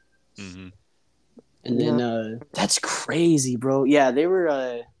 Hmm. And then that's crazy, bro. Yeah, they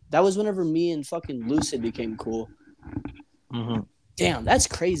were that was whenever me and fucking Lucid became cool. Mm-hmm. Damn, that's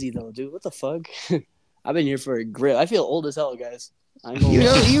crazy though, dude. What the fuck? I've been here for a grip. I feel old as hell, guys. I ain't gonna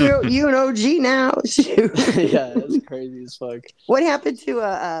lie. You an OG now. Shoot. Yeah, that's crazy as fuck. What happened to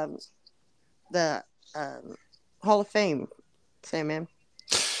the Hall of Fame, Sandman?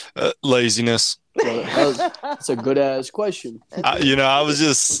 Laziness. Well, that's a good ass question. I was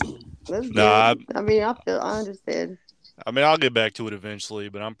just That's good. Nah, I understand. I mean, I'll get back to it eventually,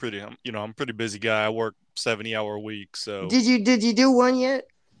 but I'm a pretty busy guy. I work 70-hour a week, so Did you do one yet?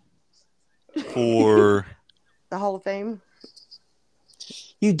 for The Hall of Fame?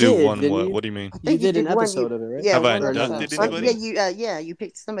 You do did, one didn't what? you? What do you mean? I You think did an one. episode of it, right? Yeah, Have I one episode. inducted anybody? Yeah, you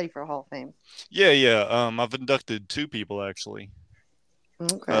picked somebody for Hall of Fame. Yeah. I've inducted 2 people actually.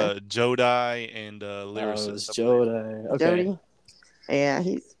 Okay. Jodi and Oh, lyricist. it's I believe. Jodi. Okay. Jody. Yeah,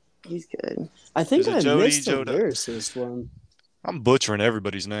 he's good. I think Is it I Jody, missed the Jodi? lyricist one. I'm butchering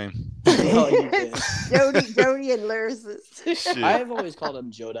everybody's name. Oh, you did. Jody and lyricist. Shit. I've always called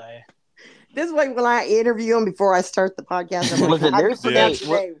him Jodi. This way, when I interview him before I start the podcast, I'm like, Was it how do you lyricist? pronounce Yeah.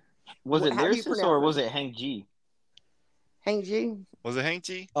 your name? Was it How do you lyricist pronounce or it? was it Hank G? Hank G? Was it Hank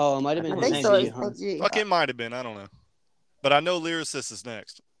G? Oh, it might have been I I think think Hank so. G, It's huh? Hank G. Fuck, it might have been. I don't know. But I know lyricist is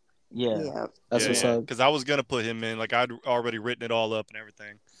next. Yeah. Yeah. That's what's up. Because I was gonna put him in. Like I'd already written it all up and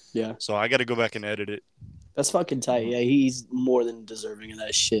everything. Yeah. So I got to go back and edit it. That's fucking tight. Yeah, he's more than deserving of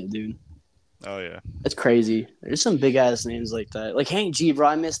that shit, dude. Oh yeah. That's crazy. There's some big ass names like that. Like Hank G, bro.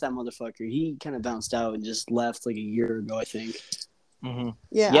 I missed that motherfucker. He kind of bounced out and just left like a year ago, I think. Mm-hmm.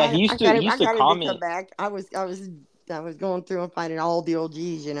 Yeah, he used to I got him to comment. come back. I was going through and finding all the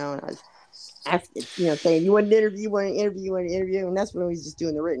OGs, and I was asking, saying, "You want an interview? You want an interview? You want an interview?" And that's when we was just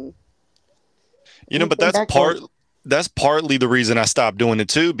doing the written. But that's partly the reason I stopped doing it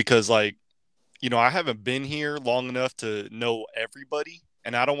too, because like, I haven't been here long enough to know everybody,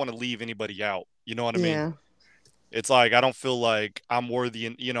 and I don't want to leave anybody out. You know what I mean? Yeah. It's like I don't feel like I'm worthy,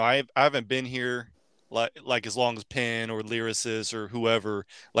 and I haven't been here like as long as Penn or lyricist or whoever.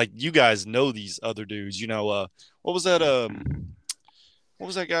 Like you guys know these other dudes. What was that? What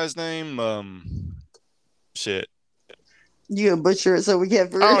was that guy's name? Shit. You gonna butcher it so we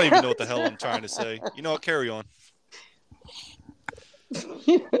get through. I don't even know what the hell I'm trying to say. You know what? Carry on.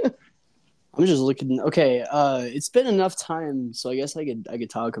 I'm just looking. Okay, it's been enough time, so I guess I could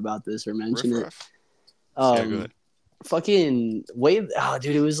talk about this or mention it. Yeah, go ahead. Fucking dude,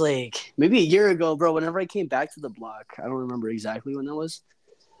 it was like maybe a year ago, bro. Whenever I came back to the block, I don't remember exactly when that was.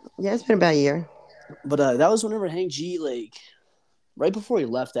 Yeah, it's been about a year. But that was whenever Hank G, like, right before he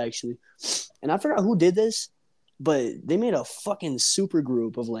left, actually. And I forgot who did this, but they made a fucking super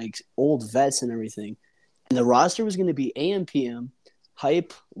group of, like, old vets and everything. And the roster was going to be AM, PM,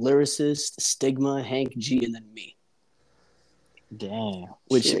 Hype, Lyricist, Stigma, Hank G, and then me. Damn.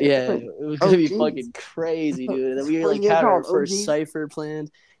 Which, Shit. yeah, it was going to be OGs. fucking crazy, dude. And we, like, Yeah, had our called first OGs. cipher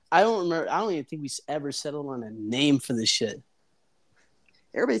planned. I don't even think we ever settled on a name for this shit.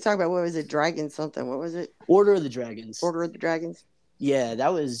 Everybody's talking about, what was it, Dragon something? What was it? Order of the Dragons. Order of the Dragons? Yeah,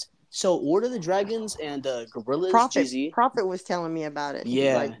 that was... So, Order of the Dragons and Gorillas, GZ. Prophet was telling me about it.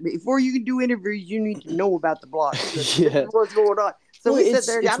 Yeah. Like, before you can do interviews, you need to know about the block. This Yeah. is what's going on. So Well, we it's-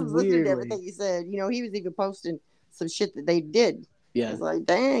 sit there. I it's was listening to weird, everything he said. He was even posting some shit that they did. Yeah. It's like,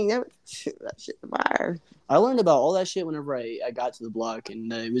 dang, that shit fire. I learned about all that shit whenever I got to the block,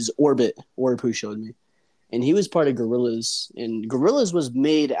 and it was Orb who showed me. And he was part of Gorillas, and Gorillas was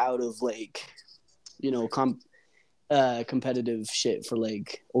made out of, like, competitive shit for,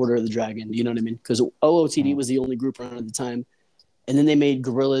 like, Order of the Dragon, you know what I mean? Because OOTD was the only group around at the time, and then they made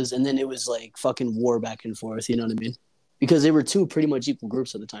Gorillas, and then it was, like, fucking war back and forth, you know what I mean? Because they were two pretty much equal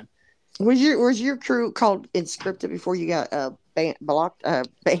groups at the time. Was your crew called Inscripted before you got blocked?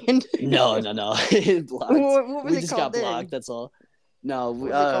 Banned? No. Blocked. What was We it just called got then? blocked, that's all. No, What was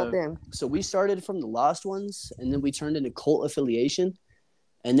it called then? so we started from the Lost Ones, and then we turned into Cult Affiliation,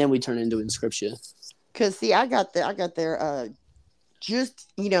 and then we turned into Inscription. Cause see, I got there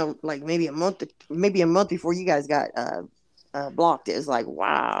just like maybe a month before you guys got blocked. It was like,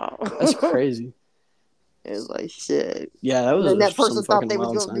 wow, That's crazy. It was like, shit. Yeah, that was. And that some person thought fucking they was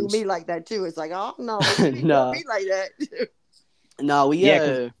wild gonna times. do me like that too. It's like, oh no, you didn't No. be like that. No,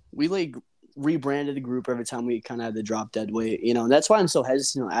 Yeah, we like rebranded the group every time we kind of had to drop dead weight, and that's why I'm so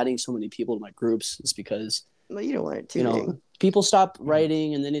hesitant on adding so many people to my groups. Is because Well, you don't want it too big. people stop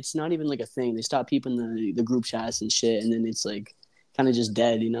writing, and then it's not even like a thing. They stop peeping the group chats and shit, and then it's like kind of just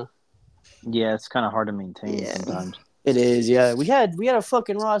dead, Yeah, it's kind of hard to maintain Yeah. sometimes. It is, yeah. We had a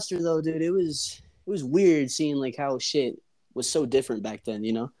fucking roster though, dude. It was weird seeing like how shit was so different back then,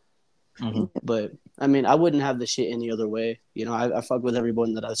 Mhm. But I mean, I wouldn't have the shit any other way. I fuck with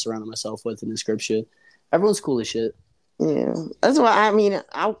everyone that I surrounded myself with in the script shit. Everyone's cool as shit. Yeah, that's why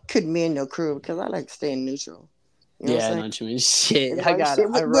I couldn't be in no crew because I like staying neutral. You know Yeah, I what know I'm what you mean. Shit, saying? I got shit,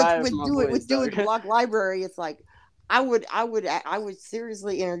 I ride with my boys, with doing dog. the block library. It's like I would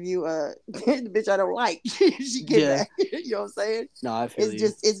seriously interview the bitch I don't like. She get Yeah. back. You know what I'm saying? No, I feel It's you.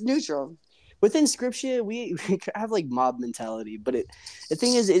 it's neutral. with Inscription, we have like mob mentality, but the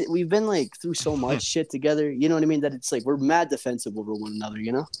thing is, we've been like through so much shit together. You know what I mean? That it's like we're mad defensive over one another.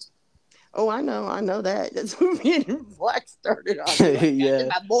 You know? Oh, I know that. That's what me and Black started on. Like, yeah,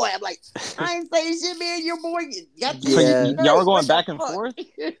 my boy. I'm like, I ain't saying shit, man. Your boy got Yeah. Y'all were going back and forth.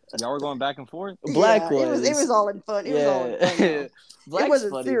 Y'all were going back and forth. Black It was all in fun. It was all in fun. Though. Black's it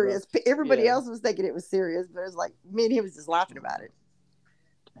wasn't funny, serious. Everybody Yeah. else was thinking it was serious, but it's like me and him was just laughing about it.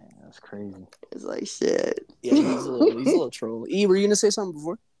 Man, that's crazy. It's like shit. Yeah, he's a little troll. E, were you gonna say something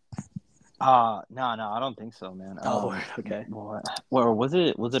before? No, I don't think so, man. Okay. Well, was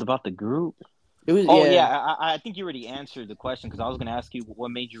it about the group? It was. Oh yeah. I think you already answered the question because I was gonna ask you what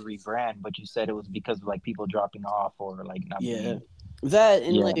made you rebrand, but you said it was because of like people dropping off or like not being. That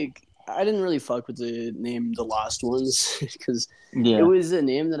and Yeah. like I didn't really fuck with the name The Lost Ones because Yeah. it was a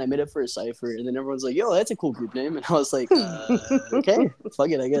name that I made up for a cipher, and then everyone's like, "Yo, that's a cool group name," and I was like, "Okay, fuck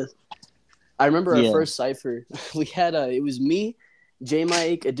it, I guess." I remember our first cipher. We had it was me, J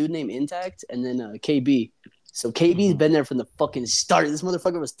Mike, a dude named Intact, and then KB. So KB's been there from the fucking start. This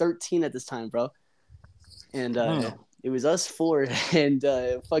motherfucker was 13 at this time, bro. And it was us four, and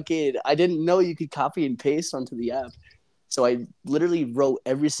fucking I didn't know you could copy and paste onto the app. So I literally wrote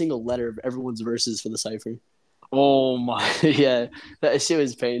every single letter of everyone's verses for the cipher. Oh my. Yeah, that shit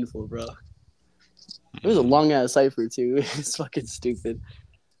was painful, bro. It was a long ass cipher too. It's fucking stupid.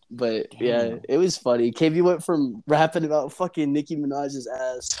 But yeah, it was funny. KB went from rapping about fucking Nicki Minaj's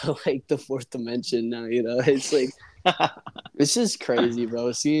ass to like the fourth dimension now, you know. It's like it's just crazy,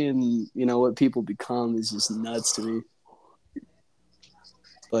 bro. Seeing, you know, what people become is just nuts to me.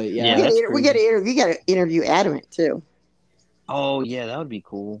 But yeah, we gotta interview Adamant too. Oh yeah, that would be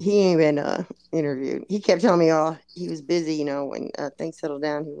cool. He ain't been interviewed. He kept telling me, oh, he was busy, you know, when things settled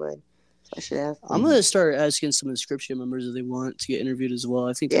down, he would. So I should ask him. I'm gonna start asking some Inscription members if they want to get interviewed as well.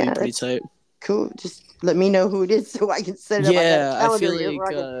 I think that'd be pretty tight. Cool. Just let me know who it is so I can set it up. Yeah, I feel here like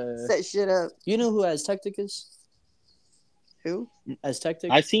I can set shit up. You know who Aztectic is? Who? Aztectic?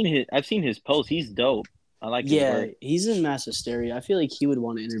 I've seen his post. He's dope. I like his work. He's in mass hysteria. I feel like he would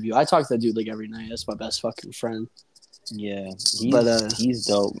want to interview. I talk to that dude like every night. That's my best fucking friend. Yeah, he's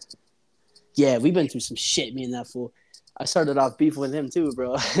dope. Yeah, we've been through some shit, me and that fool. I started off beef with him too,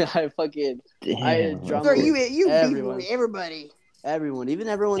 bro. I had drama. So you beef with everybody. Everyone, even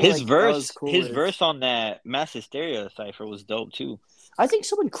everyone. His like, verse on that Mass Hysteria cipher was dope too. I think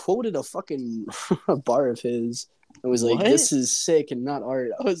someone quoted a fucking bar of his. It was like, "This is sick and not art."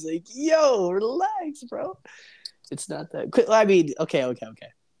 I was like, "Yo, relax, bro. It's not that." I mean, okay.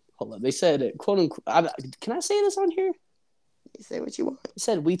 Hold on. They said, "quote unquote." Can I say this on here? You say what you want. It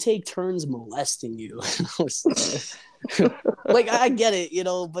said, "We take turns molesting you." I was like, I get it, you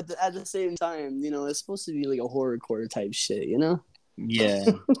know, but at the same time, you know, it's supposed to be like a horrorcore type shit, you know? Yeah.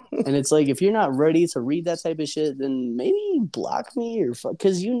 And it's like, if you're not ready to read that type of shit, then maybe block me or fuck,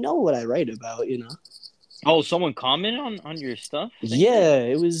 because you know what I write about, you know? Oh, someone commented on your stuff? Yeah,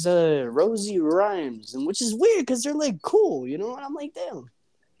 it was Rosie Rhymes, and which is weird because they're like cool, you know? And I'm like, damn.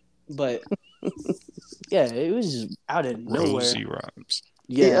 But yeah, it was just out of nowhere. Rosie Rhymes.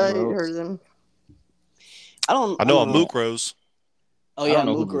 Yeah, I heard them. I know a Mook Rose. Oh yeah,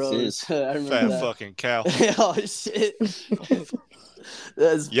 Mook Rose. I remember Fat that. fucking cow. Oh shit.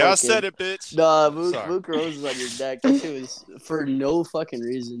 I said it, bitch. Nah, Mook Rose was on your neck. That shit was for no fucking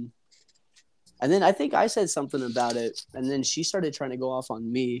reason. And then I think I said something about it, and then she started trying to go off on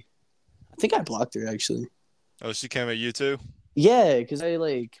me. I think I blocked her actually. Oh, she came at you too? Yeah, because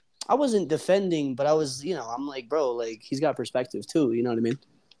I wasn't defending, but I was, you know, I'm like, bro, like he's got perspective too. You know what I mean?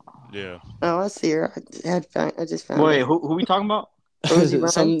 Yeah. Oh, I see her. I just found. Wait, who we talking about?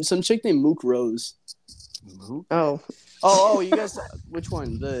 some chick named Mook Rose. Mook? Oh, you guys, which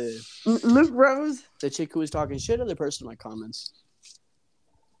one? The Luke Rose? The chick who was talking shit or the person in my comments?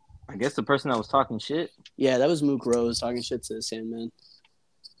 I guess the person that was talking shit. Yeah, that was Mook Rose talking shit to the Sandman.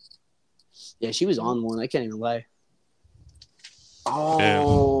 Yeah, she was on one. I can't even lie.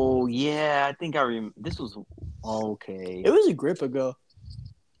 Oh, yeah. I think I remember. This was okay. It was a grip ago.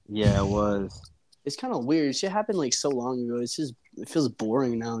 Yeah, it was. It's kind of weird. Shit happened like so long ago. It feels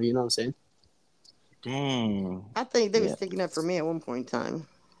boring now. You know what I'm saying? Dang. I think they were sticking up for me at one point in time.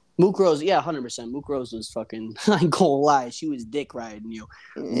 Mook Rose, yeah, 100%. Mook Rose was fucking. I ain't gonna lie, she was dick riding you,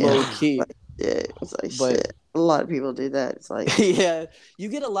 low key. Yeah, it's like shit. A lot of people do that. It's like yeah, you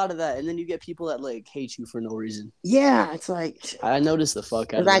get a lot of that, and then you get people that like hate you for no reason. Yeah, it's like I noticed the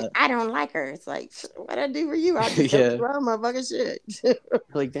fuck out of like that. I don't like her. It's like what I do for you? I just around motherfucking shit.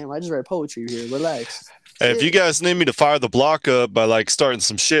 Like damn, I just write poetry here. Relax. Hey, if you guys need me to fire the block up by like starting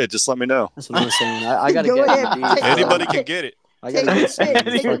some shit, just let me know. That's what I'm saying. I gotta get Anybody can get it. I gotta go see Take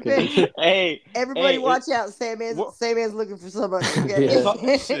this your fucking. pick. Hey, Everybody, hey, watch out! Sandman's looking for somebody. Okay? Yeah.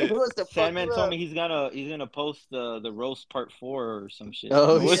 He wants to fuck Sandman you told up. me he's gonna post the roast part 4 or some shit.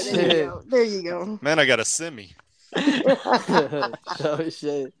 Oh Yeah, What's there you shit! go. There you go. Man, I got a semi. Oh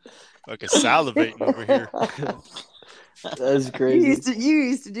shit! Fucking salivating over here. That's You crazy.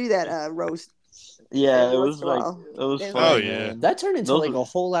 used to do that roast Yeah, every once in a while. it was It's Oh, funny, yeah. man. That turned into Those like were- a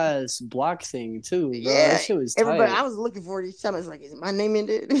whole ass block thing too, bro. Yeah, That shit was everybody. tight. I was looking for it each time. I was like, "Is my name in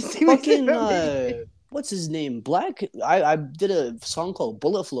it?" Fucking what's his name? Black. I did a song called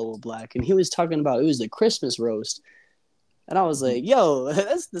Bullet Flow with Black, and he was talking about it was the Christmas roast, and I was like, "Yo,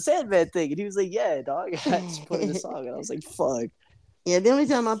 that's the Sandman thing," and he was like, "Yeah, dog." I just put in a song, and I was like, "Fuck." Yeah, the only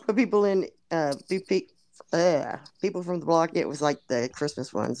time I put people in, people from the block, it was like the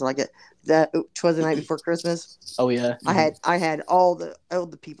Christmas ones. Like that, 'Twas the Night Before Christmas. Oh yeah, I had all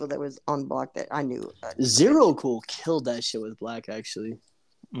the people that was on the block that I knew. Zero Cool killed that shit with Black. Actually,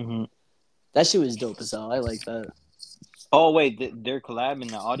 Mhm. that shit was dope as hell. I like that. Oh wait, their collab in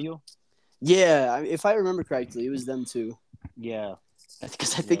the audio. Yeah, if I remember correctly, it was them too. Yeah,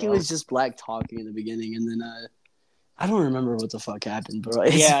 Because I think Yeah. it was just Black talking in the beginning, and then I don't remember what the fuck happened, bro.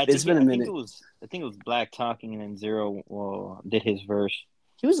 yeah. It's been a minute. I think it was Black talking, and then Zero did his verse.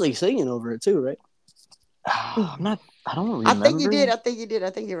 He was like singing over it too, right? I'm not. I don't remember. I think he did. I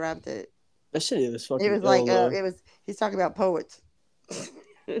think he rapped it. That shit was fucking. It was like ill, it was. He's talking about poets.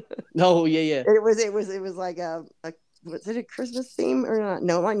 No, yeah. It was like was it a Christmas theme or not?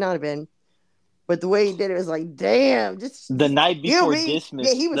 No, it might not have been. But the way he did it was like, damn, just The night before me. Dismiss.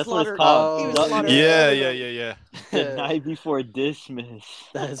 Yeah, he was That's what it's slaughtered. called. He was Oh, slaughtered. Yeah. The night before Dismiss.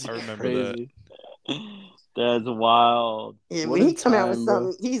 That's I remember crazy. That's wild. Yeah, What when a he come out with time,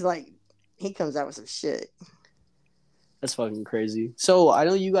 bro. something, he's like, he comes out with some shit. That's fucking crazy. So I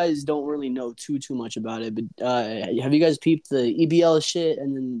know you guys don't really know too much about it, but have you guys peeped the EBL shit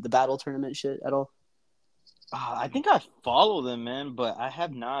and then the battle tournament shit at all? I think I follow them, man, but I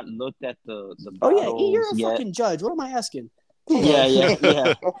have not looked at the Oh yeah, battles you're a yet. fucking judge. What am I asking?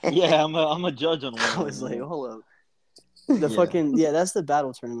 Yeah. I'm a judge on one. I was like, hold up. That's the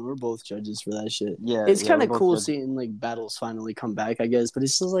battle tournament. We're both judges for that shit. Yeah, It's kind we're of both cool judges. seeing like battles finally come back, I guess, but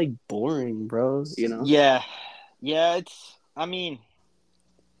it's still like boring, bro. You know? Yeah. It's.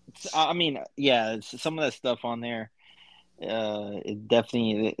 It's some of that stuff on there. It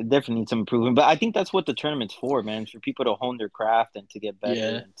definitely needs some improvement. But I think that's what the tournament's for, man. It's for people to hone their craft and to get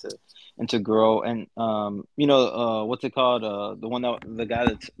better and to grow. And what's it called? The guy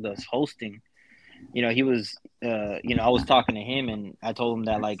that's hosting. He was. I was talking to him and I told him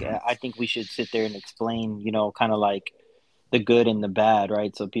that like I think we should sit there and explain, kind of like the good and the bad,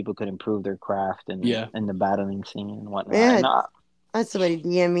 right? So people could improve their craft and the battling scene and whatnot. Yeah. And I had somebody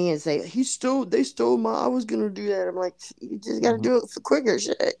DM me and say, they stole my, I was going to do that. I'm like, you just got to do it for quicker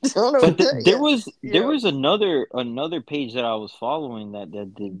shit. I don't know. But there was another page that I was following that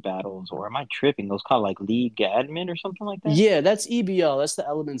did battles, or am I tripping? It was called like League Admin or something like that. Yeah, that's EBL. That's the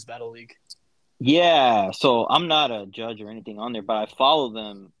Elements Battle League. Yeah, so I'm not a judge or anything on there, but I follow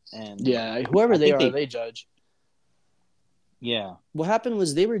them and whoever they are, they judge. Yeah. What happened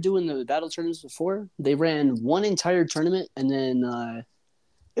was they were doing the battle tournaments before. They ran one entire tournament, and then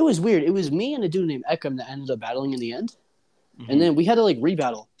it was weird. It was me and a dude named Ekham that ended up battling in the end, and then we had to like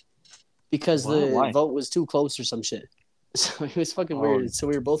rebattle because the vote was too close or some shit. So it was fucking weird. So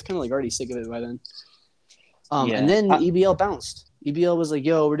we were both kind of like already sick of it by then. And then EBL bounced. EBL was like,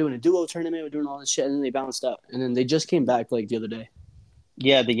 "Yo, we're doing a duo tournament. We're doing all this shit," and then they bounced out, and then they just came back like the other day.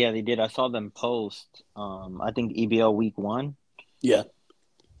 Yeah, they did. I saw them post. I think EBL week 1. Yeah.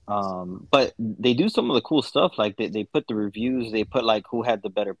 But they do some of the cool stuff. Like they put the reviews. They put like who had the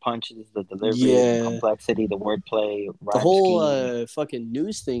better punches, the delivery, the complexity, the wordplay. The whole fucking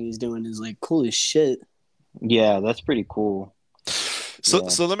news thing he's doing is like cool as shit. Yeah, that's pretty cool.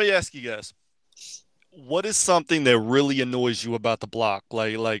 So let me ask you guys, what is something that really annoys you about the block?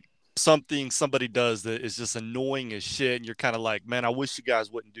 Like something somebody does that is just annoying as shit, and you're kind of like, man, I wish you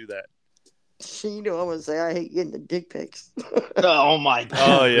guys wouldn't do that. I'm gonna say I hate getting the dick pics. Oh my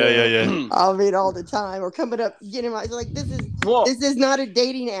god! Oh yeah. I'll read all the time or coming up getting my like this is not a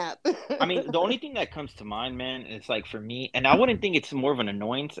dating app. I mean, the only thing that comes to mind, man, is like for me, and I wouldn't think it's more of an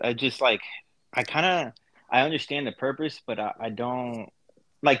annoyance. I just like I understand the purpose, but I don't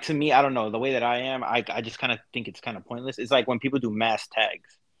like. To me, I don't know the way that I am. I just kind of think it's kind of pointless. It's like when people do mass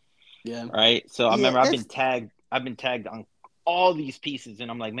tags. Yeah. Right. So I remember I've been tagged on all these pieces,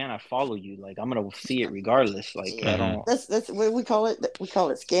 and I'm like, man, I follow you. Like I'm gonna see it regardless. Like I don't. That's what we call it. We call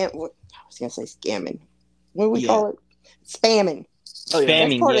it scam. I was gonna say scamming. What do we call it? Spamming. Oh, yeah.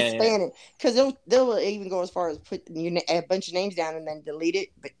 That's Spamming, part of yeah. spamming, because they'll even go as far as put a bunch of names down and then delete it,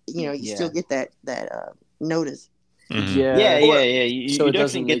 but you still get that notice. Mhm. Yeah, Or, yeah. so You it doesn't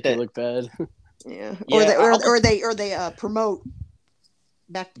definitely get make you that. look bad. Yeah, Yeah, or they promote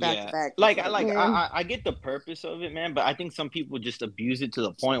back to back to yeah. back. Like It's I, man. I get the purpose of it, man, but I think some people just abuse it to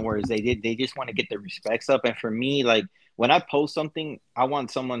the point where they just want to get their respects up. And for me, like when I post something, I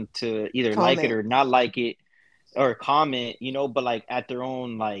want someone to either like it Comment. or not like it or comment, but like at their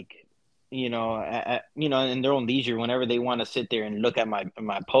own like in their own leisure whenever they want to sit there and look at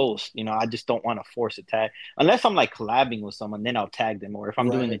my post. I just don't want to force a tag unless I'm like collabing with someone, then I'll tag them, or if I'm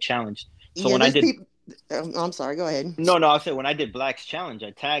doing a Right. challenge. So Yeah, when I there's did people. I'm sorry. Go ahead. no, I'll say when I did Black's challenge,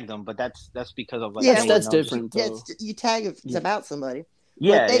 I tagged them, but that's because of like, Yeah, hey, That's just different, yeah, though. you tag if it's yeah, about somebody, but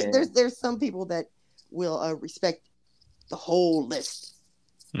yeah. there's some people that will respect the whole list,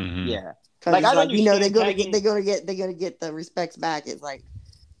 Mhm. Yeah. because Like it's I like understand they're gonna get the respects back. It's like,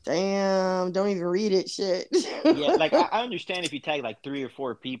 damn, don't even read it, shit. Yeah, like I understand if you tag like 3 or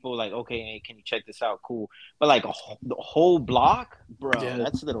 4 people, like, okay, hey, can you check this out? Cool. But like the whole block, bro, Yeah.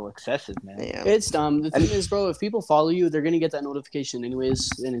 that's a little excessive, man. Yeah. It's dumb. The And thing is, bro, if people follow you, they're gonna get that notification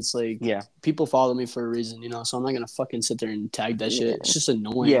anyways, and it's like, yeah, people follow me for a reason, so I'm not gonna fucking sit there and tag that shit. It's just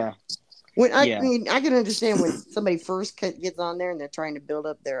annoying. yeah, When I yeah, mean, I can understand when somebody first gets on there and they're trying to build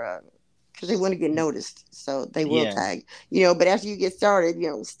up their because they want to get noticed, so they will yeah, tag. But after you get started,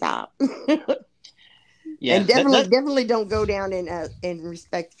 stop. yeah. And That definitely don't go down and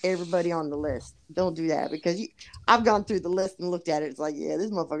respect everybody on the list. Don't do that, because I've gone through the list and looked at it. It's like, yeah,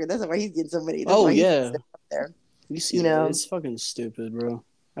 this motherfucker. That's why he's getting somebody. That's Oh why he's yeah, up there. you see You that? know, It's fucking stupid, bro.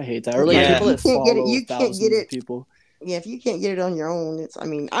 I hate that. Or like like if yeah, people you that can't get it, follow you can't get thousands of it. people. Yeah, if you can't get it on your own, it's. I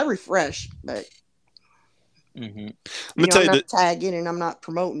mean, I refresh, but hmm Let me tell I'm you not that. tagging and I'm not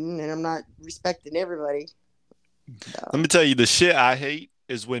promoting and I'm not respecting everybody. Let So. me tell you the shit I hate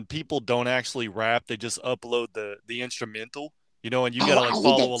is when people don't actually rap; they just upload the instrumental. And you Oh, gotta like I hate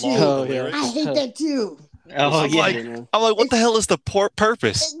follow that along with too. the Oh yeah, I lyrics. hate that too. it's Oh I'm yeah, like, stupid, man. I'm like, what the It's hell is the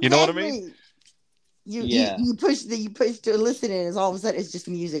purpose? You know what I mean? exactly. You you yeah. you push you push to listen and it's all of a sudden it's just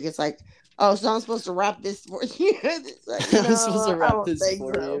music. It's like, oh, so I'm supposed to rap this for you. It's like, I'm supposed to I rap don't this think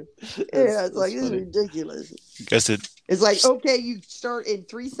for so. you. Yeah, it's like, That's this is funny. ridiculous. Guess it. It's like, okay, you start in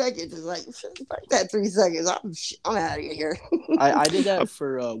 3 seconds. It's like, fuck that 3 seconds. I'm out of here. I did that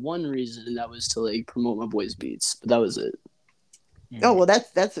for one reason, and that was to like promote my boys' beats. But that was it. Oh well,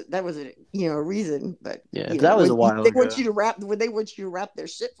 that was a reason, but Yeah, but that was a while they want ago. you to rap when they want you to rap their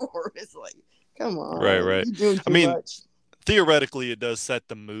shit for 'em, it's like, come Right, on, right. you're doing I too mean, much. theoretically, it does set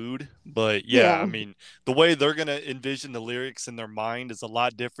the mood, but yeah, I Yeah, mean, the way they're gonna envision the lyrics in their mind is a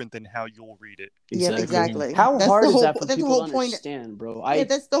lot different than how you'll read it. yeah, Exactly. hmm exactly. How That's hard the is whole. that for That's the people to whole point. understand, bro? Yeah,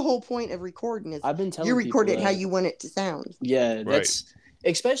 that's the whole point of recording is I've been you telling people record it how that. you want it to sound. Yeah, Right. that's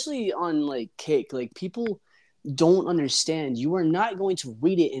especially on like Cake. Like people don't understand. You are not going to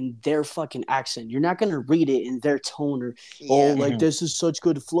read it in their fucking accent. You're not going to read it in their tone or, oh, Yeah. like hmm this is such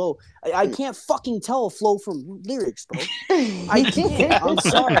good flow. I can't fucking tell a flow from lyrics, bro. I can't. I'm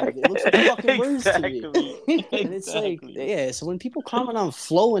sorry. It looks like fucking words to me. exactly, And it's like, exactly. yeah. So when people comment on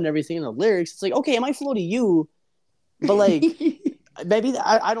flow and everything in the lyrics, it's like, okay, it might flow to you, but like maybe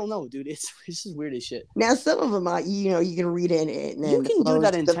I don't know, dude. It's just weird as shit. Now some of them, you can read in it, and You then can do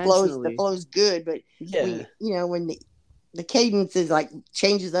that the intentionally. flow's good, but Yeah. when the cadence is like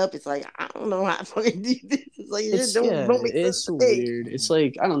changes up, it's like, I don't know how to fucking do this. It's like, don't make sense It's to me. weird. It's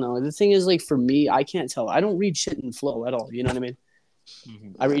like, I don't know. The thing is, like, for me, I can't tell. I don't read shit in flow at all. You know what I mean?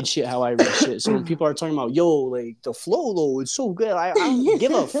 I read shit how I read shit. So when people are talking about, yo, like the flow though, it's so good. I don't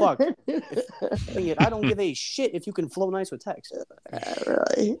give a fuck. I don't give a shit if you can flow nice with text.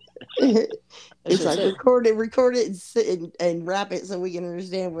 Really. That's It's just like it. record it and sit and rap it so we can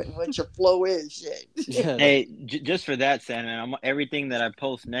understand what your flow is. Shit. Yeah. Hey, just for that, Sandman, everything that I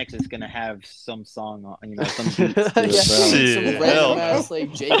post next is gonna have some song on, some beats to Yeah. it, bro. Some Shit, random hell no. ass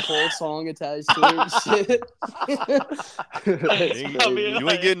like J. Cole song attached to it. Shit. That's I'll be crazy. You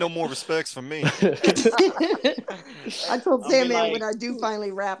ain't getting no more respects from me. I told I'll be Sandman like, when I do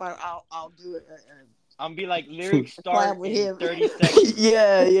finally rap, I'll do it. I'll be like, lyrics A collab start with in him. 30 seconds.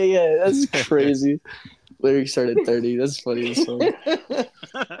 Yeah. That's crazy. Lyrics start at 30. That's funny as fuck.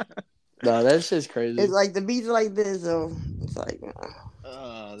 No, that's just crazy. It's like the beats like this, so it's like,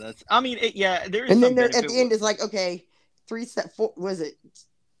 There is and some then at benefit. the end, it's like, okay,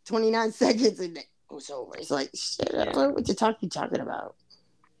 29 seconds, and it was over. It's like, shit, I don't know what you're talking about.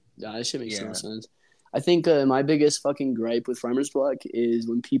 Nah, that shit makes no Yeah. sense. I think my biggest fucking gripe with Farmer's Block is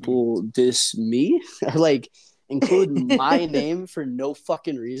when people diss me or like include my name for no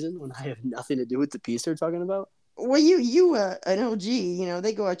fucking reason when I have nothing to do with the piece they're talking about. Well, you an OG, you know,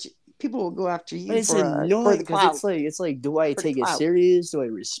 they go at you, people will go after But you it's for annoying the because clout. it's like, do I For the take it clout. serious? Do I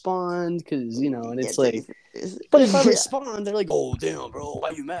respond? Because and it's Yeah, like, but if I yeah. respond, they're like, oh damn, bro,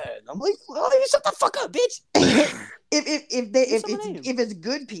 why you mad? I'm like, well, you shut the fuck up, bitch. if it's a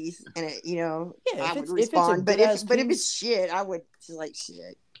good piece and Yeah, I if would it's a respond. But good ass if it's piece, shit, I would just like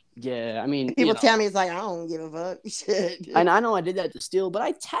shit. yeah, I mean, If people tell me it's like I don't give a fuck. Shit. and I know I did that to Steele, but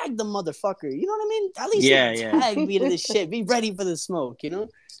I tagged the motherfucker. You know what I mean? At least Yeah. tag me to this shit. Be ready for the smoke. You know?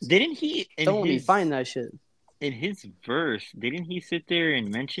 Didn't he Don't let me find that shit. in his verse? Didn't he sit there and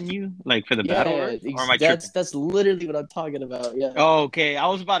mention you like for the battle? Yeah, Verse? Or am I tripping? that's literally what I'm talking about. Yeah. Oh, okay. I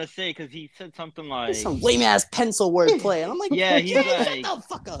was about to say because he said something like It's some lame ass pencil wordplay, and I'm like, Yeah, he's shut like the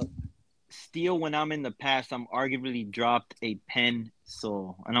fuck up. Steele, when I'm in the past, I'm arguably dropped a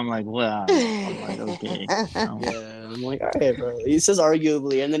pencil, and I'm like, well, I'm like, okay. Yeah, I'm like, all right, bro. He says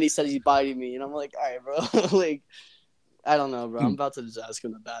arguably, and then he said he's biting me, and I'm like, all right, bro. Like, I don't know, bro. I'm about to just ask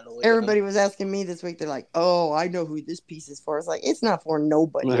him to battle. Everybody was asking me this week. They're like, "Oh, I know who this piece is for." It's like it's not for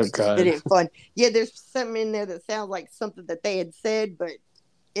nobody. Oh, It's just God. did it fun. Yeah, there's something in there that sounds like something that they had said, but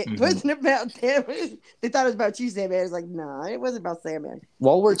it wasn't about them. They thought it was about you, Sandman. It's like, nah, it wasn't about Sandman.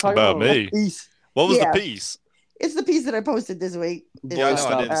 While we're talking About me. Piece. What was Yeah. the piece? It's the piece that I posted this week. Yeah, I know. I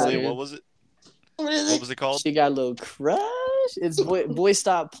Stop didn't see it. playing. What was it? What is What it? was it called? She got a little crush. It's boy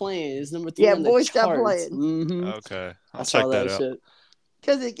stop playing. It's number 3 Yeah, on the Boy charts. Stop Playing. Mm-hmm. Okay, I I'll saw check that out. shit.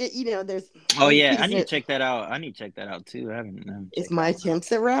 Because there's. Oh yeah, I pieces need to that- check that out. I need to check that out too. I haven't It's checked my that out.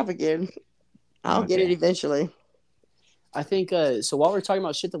 attempts at rap again. I'll get it Okay. eventually. I think so. While we're talking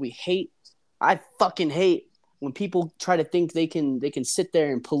about shit that we hate, I fucking hate when people try to think they can sit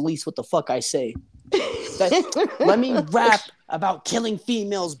there and police what the fuck I say. Let me rap about killing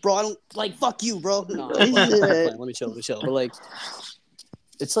females, bro. I don't like fuck you, bro. No, I'm playing. Let me chill. But like,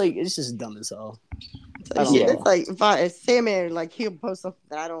 it's just dumb as hell. It's like if Sandman like he'll post something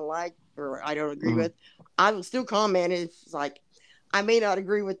that I don't like or I don't agree with, I will still comment. It's like I may not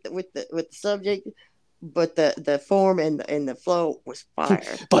agree with the subject, but the form and the flow was fire.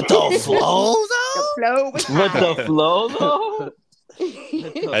 But the flow, The flow was What fire. the flow though?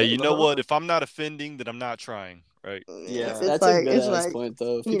 Hey, you know what? If I'm not offending, then I'm not trying, right? Yeah. That's a good ass point,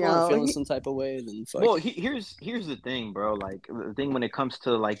 though. If people aren't feeling some type of way, then fuck. Well, here's the thing, bro. Like the thing when it comes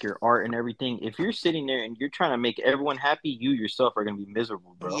to like your art and everything, if you're sitting there and you're trying to make everyone happy, you yourself are gonna be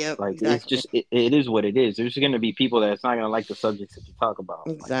miserable, bro. Yep, like exactly. it's just it is what it is. There's gonna be people that's not gonna like the subjects that you talk about.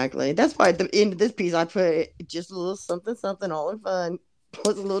 Exactly. That's why at the end of this piece I put just a little something all in fun.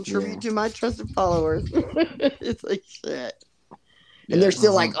 Plus a little tribute to my trusted followers. It's like shit. And they're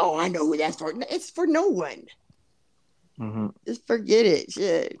still like, oh, I know who that's for. It's for no one. Just forget it.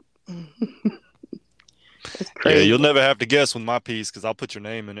 Shit. Yeah, you'll never have to guess with my piece because I'll put your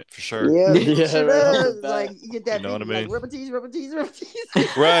name in it for sure. Yeah, sure does. Like you get that, You know what I mean? Like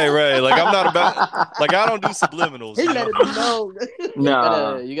rebeltease. Right. Like I'm not about. Like I don't do subliminals. He You let know? it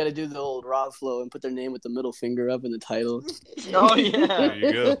know. No. You gotta do the old Rob flow and put their name with the middle finger up in the title. Oh yeah. There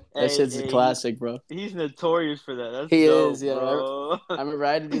you go. That shit's a classic, bro. He's notorious for that. That's He dope, is, yeah. bro. I remember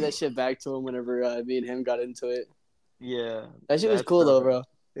I had to do that shit back to him whenever me and him got into it. Yeah. That shit was cool though, bro.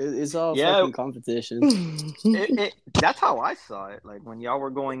 It's all fucking competition. That's how I saw it. Like when y'all were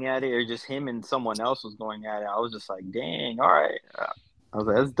going at it, or just him and someone else was going at it, I was just like, "Dang, all right." I was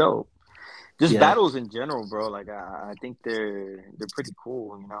like, "That's dope." Just battles in general, bro. Like I think they're pretty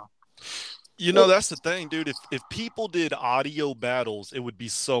cool, you know. You know, that's the thing, dude. If people did audio battles, it would be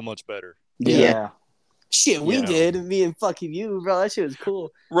so much better. Yeah. Shit, we did. Me and fucking you, bro. That shit was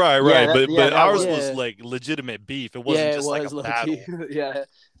cool. Right. But ours was yeah. like legitimate beef. It wasn't just like a battle. Yeah.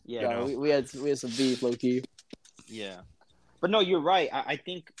 Yeah. You know? we had some beef, low key. Yeah. But no, you're right. I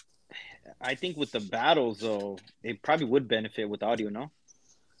think with the battles though, it probably would benefit with audio, no?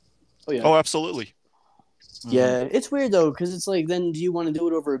 Oh yeah. Oh, absolutely. Yeah, it's weird though, because it's like, then do you want to do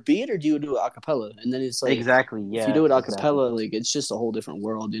it over a beat or do you do it a cappella? And then it's like, exactly, yeah. If you do it a cappella, like it's just a whole different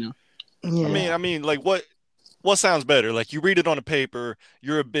world, you know? Yeah. I mean, like what sounds better? Like you read it on a paper,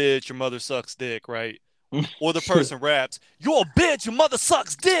 you're a bitch, your mother sucks dick, right? Or the person raps, "You're a bitch, your mother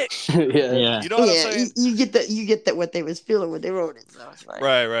sucks dick." Yeah. You know what I'm saying? You get that what they was feeling when they wrote it. So it's like,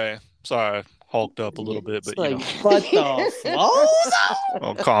 Right. Sorry, I hulked up a little bit, but like, you know. what the flow?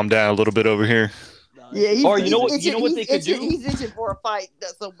 I'll calm down a little bit over here. Yeah, or you know what they could do? He's itching for a fight.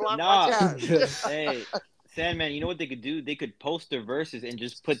 So block nah. watch out. Hey, Sandman, you know what they could do? They could post their verses and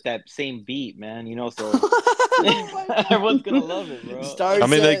just put that same beat, man. You know, so everyone's gonna love it, bro. I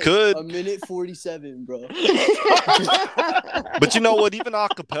mean, they could. 1:47, bro. But you know what? Even a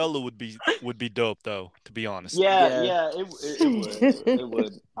cappella would be dope, though. To be honest. Yeah, it would. It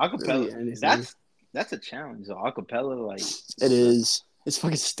would. Acapella. That's a challenge. So acapella, like It is. It's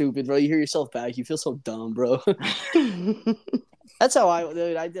fucking stupid, bro. You hear yourself back, you feel so dumb, bro. That's how I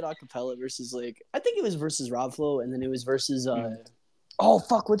did acapella versus like I think it was versus Rob Flo, and then it was versus oh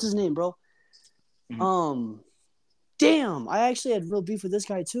fuck, what's his name, bro? Damn, I actually had real beef with this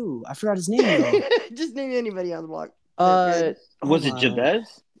guy too. I forgot his name though. Just name anybody on the block. Was it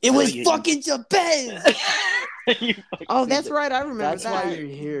Jabez? It was fucking Jabez. Oh, that's right. I remember That's that. why you're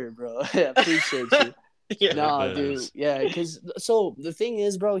here, bro. I appreciate you. Yeah. Nah, dude. Yeah, because so the thing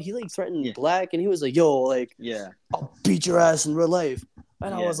is, bro, he like threatened Black, and he was like, "Yo, like, I'll beat your ass in real life."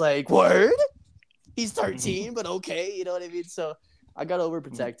 And I was like, "Word?" He's 13, but okay, you know what I mean? So I got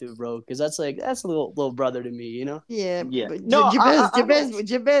overprotective, bro, because that's a little brother to me, you know? Yeah. Yeah. But No,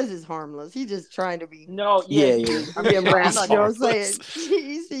 Jabez is harmless. He's just trying to be. No. Yeah. I mean, you know what I'm saying?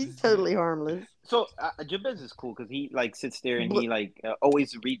 He's totally harmless. So Jabez is cool because he like sits there and he like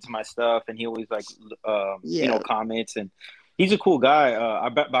always reads my stuff and he always like you know, comments, and he's a cool guy.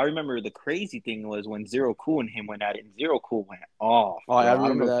 But I remember the crazy thing was when Zero Cool and him went at it, and Zero Cool went off. Oh, I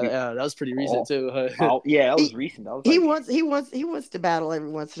remember that. Yeah, that was pretty recent too. Yeah, that was recent. That was he wants to battle every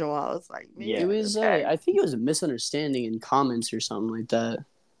once in a while. It's like, man, it was. okay. I think it was a misunderstanding in comments or something like that.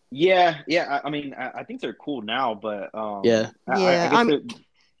 Yeah. I mean, I think they're cool now, but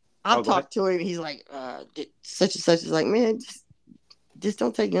I've talked to him. He's like, such and such is like, man, just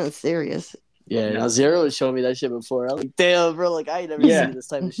don't take nothing serious. Yeah, no. Zero was showing me that shit before. I was like, damn, bro, like I ain't never seen this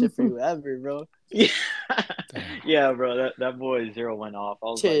type of shit for you ever, bro. Yeah, bro, that boy Zero went off. I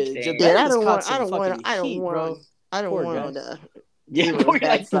was like, dang. I don't want to. Yeah, poor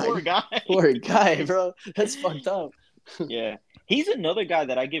guy. Poor guy, bro. That's fucked up. Yeah. He's another guy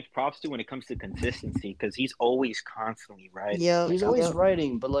that I give props to when it comes to consistency because he's always constantly writing. Yeah, he's always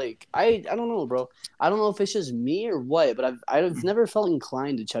writing, but like I don't know, bro. I don't know if it's just me or what, but I've never felt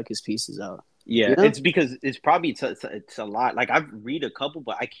inclined to check his pieces out. Yeah, you know? It's because it's a lot. Like I've read a couple,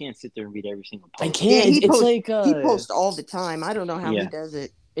 but I can't sit there and read every single post. I can't. Yeah, he he posts all the time. I don't know how he does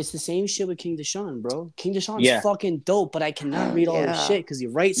it. It's the same shit with King Deshaun, bro. King Deshaun's fucking dope, but I cannot read all his shit because he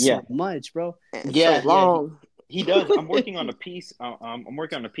writes so much, bro. So long. He does. I'm working on a piece. I'm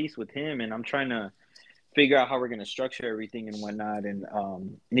working on a piece with him, and I'm trying to figure out how we're gonna structure everything and whatnot. And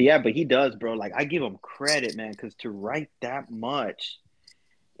but he does, bro. Like I give him credit, man, because to write that much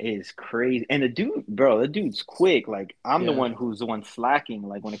is crazy. And the dude's quick. Like I'm the one slacking.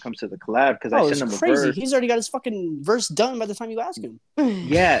 Like when it comes to the collab, because I send him a verse. He's already got his fucking verse done by the time you ask him.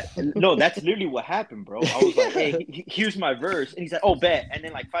 Yeah, no, that's literally what happened, bro. I was like, hey, here's my verse, and he's like, oh, bet. And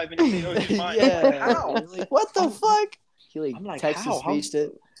then like 5 minutes later, here's mine. Like, what the fuck? He like text to speech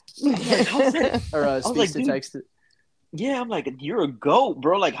it. Or speech to text it. Yeah, I'm like, you're a goat,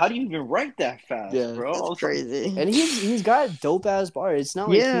 bro. Like, how do you even write that fast, bro? That's crazy. And he's got dope ass bars. It's not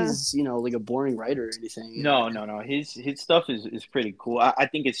like he's like a boring writer or anything. No. His stuff is pretty cool. I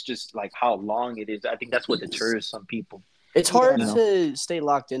think it's just like how long it is. I think that's what deters some people. It's hard to stay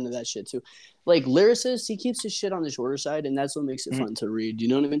locked into that shit too. Like lyricist, he keeps his shit on the shorter side, and that's what makes it fun to read. You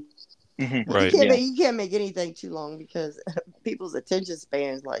know what I mean? Mm-hmm. Right. You can't make anything too long because people's attention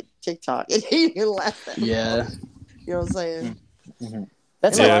spans like TikTok. It can last that long. You know what I'm saying? Mm-hmm.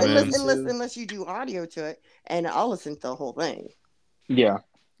 That's unless you do audio to it, and I'll listen to the whole thing. Yeah.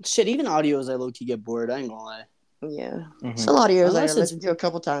 Shit, even audios I low key get bored. I ain't gonna lie. Yeah. Some audios I listen to a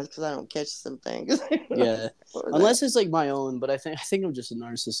couple times because I don't catch some things. Yeah. Unless it's like my own, but I think I'm just a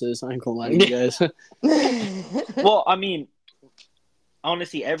narcissist. I ain't gonna lie to you guys. Well, I mean,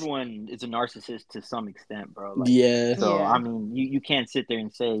 honestly, everyone is a narcissist to some extent, bro. Like, So I mean, you can't sit there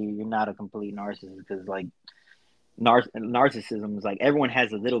and say you're not a complete narcissist because like narcissism is like everyone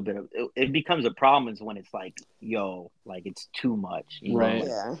has a little bit of it becomes a problem is when it's like, yo, like it's too much. You know?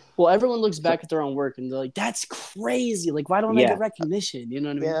 Yeah. Well, everyone looks back at their own work and they're like, that's crazy. Like, why don't I get recognition? You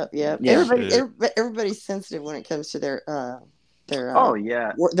know what I mean? Everybody's sensitive when it comes to their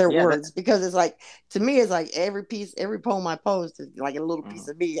words because it's like, to me, it's like every poem I post is like a little piece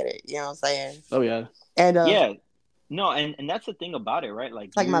of me in it. You know what I'm saying? Oh yeah. And and that's the thing about it, right?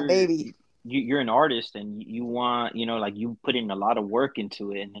 Like my baby. You're an artist and you want, like you put in a lot of work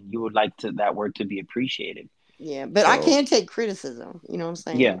into it, and then you would like that work to be appreciated. Yeah, but I can't take criticism. You know what I'm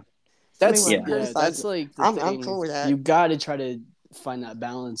saying? Yeah. That's like the I'm cool with that. You got to try to find that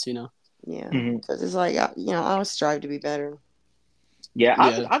balance, you know? Yeah, because it's like, I always strive to be better. Yeah,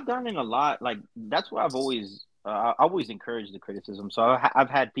 I've done it a lot. Like that's what I've always encouraged the criticism. So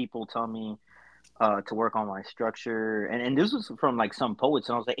I've had people tell me to work on my structure, and this was from like some poets,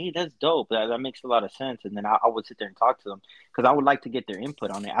 and I was like, hey, that's dope. That makes a lot of sense. And then I would sit there and talk to them because I would like to get their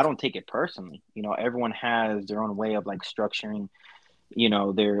input on it. I don't take it personally. Everyone has their own way of like structuring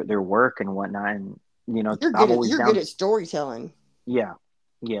their work and whatnot. And You're I'm good at always you're down. good at storytelling. Yeah,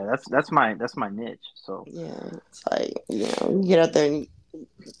 yeah. That's my niche. So Yeah, it's like you get out there and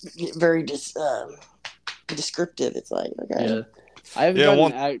get very descriptive. It's like okay. Yeah. I haven't Yeah,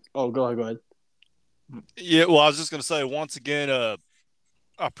 gotten. Oh, go ahead. Yeah, well, I was just gonna say once again, I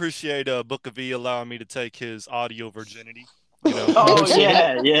appreciate BookofE allowing me to take his audio virginity. Oh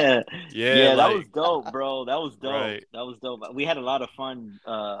shit. yeah. That was Like dope, bro. That was dope. right. That was dope. We had a lot of fun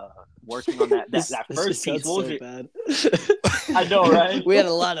working on that This first just piece. sounds What was so it? bad. I know, right? We had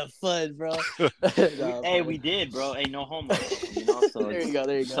a lot of fun, bro. No, Hey, but- we did, bro. Hey, no homo. So There you go.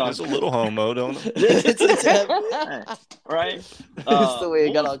 There you it's go. all There's a good. little homo, don't it? It's Hey, right? it's the way it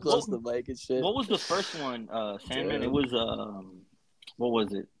What got was all close to the mic and shit. what was the first one? Sandman. It Damn. was what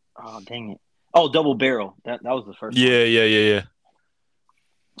was it? Oh, dang it. Oh, Double Barrel. That was the first one. Yeah.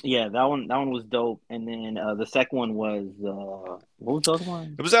 Yeah, that one was dope. And then the second one was what was the other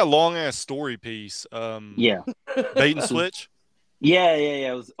one? It was that long ass story piece. Yeah. Bait and switch. Yeah.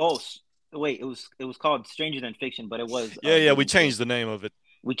 It was wait, it was called Stranger Than Fiction, but it was Yeah. Bait We and changed Switch. the name of it.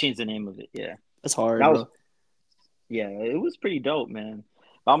 We changed the name of it. Yeah. That's hard, That bro. was yeah, it was pretty dope, man.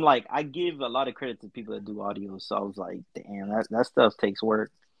 But I'm like, I give a lot of credit to people that do audio, so I was like, damn, that stuff takes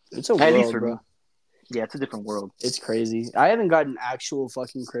work. It's a At least world, for bro. me. Yeah, it's a different world. It's crazy. I haven't gotten actual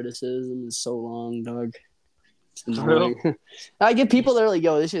fucking criticism in so long, dog. It's annoying. I get people that are like,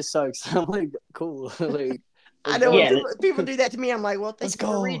 "Yo, this shit sucks." I'm like, "Cool." Like, I know Yeah, when people do that to me. I'm like, well, let's thanks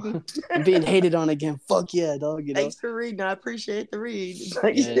for go. reading. I'm being hated on again. Fuck yeah, dog. Thanks for reading. I appreciate the read. It's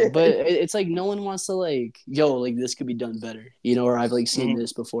like, Yeah, but it's like no one wants to like, yo, like this could be done better, or I've like seen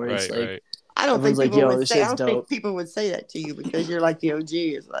this before. It's Right, like right. I don't think everyone's like, people yo, would this say. I shit's don't think dope. people would say that to you because you're like the OG.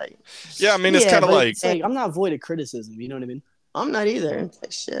 It's like Yeah, I mean, it's kind of but like, it's like I'm not void of criticism. You know what I mean? I'm not either. It's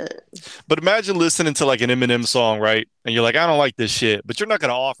like shit. but imagine listening to like an Eminem song, right? And you're like, I don't like this shit, but you're not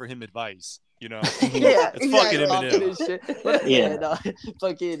gonna offer him advice. Yeah, It's fucking exactly. Eminem. This shit. But, Yeah. no,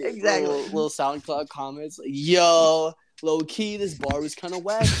 fucking Exactly. little SoundCloud comments. Like, yo, low key, this bar was kind of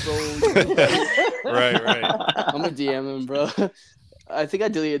whack, bro. Right. I'm gonna DM him, bro. I think I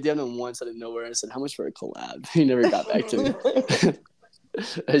DM'd him once out of nowhere. I said, "How much for a collab?" He never got back to me.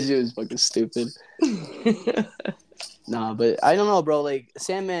 That shit was fucking stupid. Nah, but I don't know, bro. Like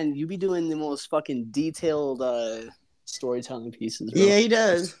Sandman, you be doing the most fucking detailed storytelling pieces, bro. Yeah, he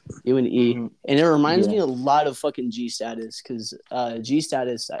does. You and E, Mhm. and it reminds Yeah. me a lot of fucking G Status, because G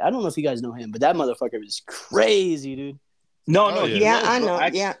Status. I don't know if you guys know him, but that motherfucker is crazy, dude. No, Oh, he yeah. Yeah, was, I bro. know.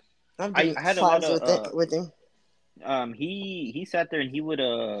 Actually, Yeah, I've I been had a lot class of with him. he sat there and he would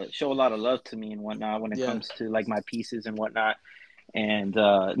show a lot of love to me and whatnot when it Yeah. comes to like my pieces and whatnot. And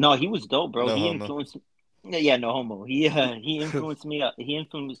no, he was dope, bro. No He homo. influenced. Yeah, no homo. He influenced me. He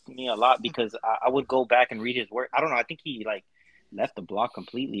influenced me a lot because I would go back and read his work. I don't know. I think he like left the block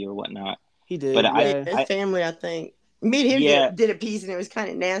completely or whatnot. He did. But Yeah. His family, I think. Me and him Yeah. did a piece and it was kind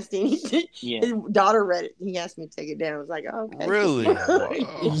of nasty. Yeah. His daughter read it. He asked me to take it down. I was like, oh, okay. Really? Wow.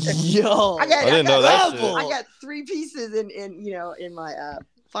 Yo, I didn't know that shit. I got 3 pieces in my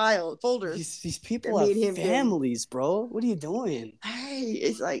file folders. These people Me have and him did. families, bro. What are you doing? Hey,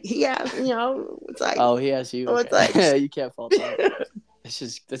 it's like he asked, it's like Oh, he asked you. Oh, it's Okay. like- You can't fault that.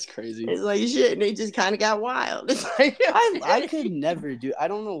 That's crazy. it's like shit, and it just kind of got wild. It's like I could never do. I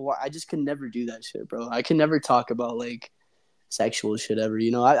don't know why. I just could never do that shit, bro. I can never talk about like sexual shit ever.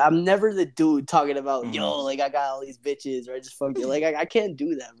 I'm never the dude talking about yo, like I got all these bitches, or I just fucking like I can't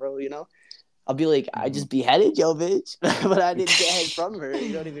do that, bro. I'll be like I just beheaded yo bitch, but I didn't get head from her. You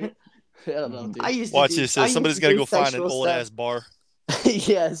know what I mean? I don't know, dude. I used to Watch do- this. I used Somebody's to gonna do go find an sexual old stuff. ass bar.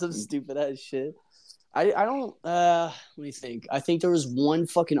 Yeah, some stupid ass shit. I don't. What do you think? I think there was one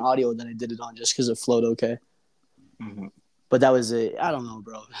fucking audio that I did it on just because it flowed okay. Mhm. But that was it. I don't know,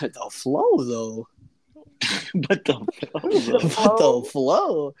 bro. The flow though. But the What the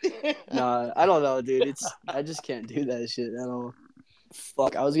flow? Nah, I don't know, dude. I just can't do that shit at all.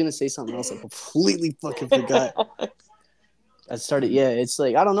 Fuck, I was gonna say something else. I completely fucking forgot. I started. Yeah, it's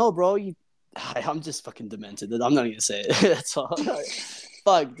like I don't know, bro. I'm just fucking demented. I'm not even gonna say it. That's all.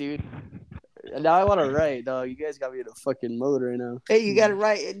 Fuck, dude. Now I want to write, dog. You guys got me in a fucking mode right now. Hey, you got to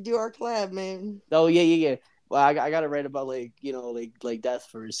write and do our collab, man. Oh yeah. Well, I got to write about like death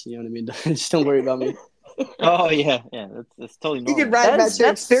first. You know what I mean? Just don't worry about me. Oh yeah. That's totally You normal. could write about That's- your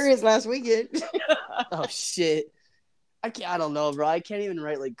that's- experience last weekend. Oh shit. I don't know, bro. I can't even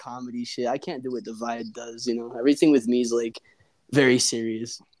write like comedy shit. I can't do what Divide does. Everything with me is like very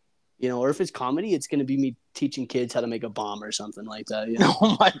serious. Or if it's comedy, it's gonna be me teaching kids how to make a bomb or something like that.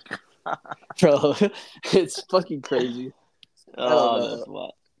 Oh my god. Bro, it's fucking crazy. Oh, that's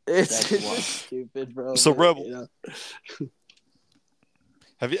what. It's That's just wild. stupid, bro. So, but, Rebel.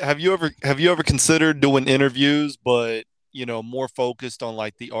 Have you ever considered doing interviews, but more focused on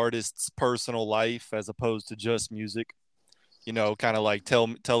like the artist's personal life as opposed to just music? Kind of like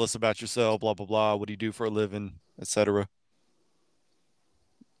tell us about yourself, blah blah blah. What do you do for a living, etc.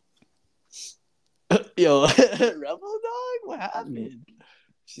 Yo, Rebel Dog, what happened?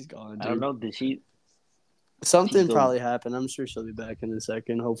 She's gone, dude. I don't know. Did she? Something probably happened. I'm sure she'll be back in a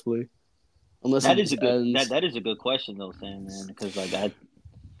second, hopefully. Unless that is a good that is a good question though, Sam, man. Because like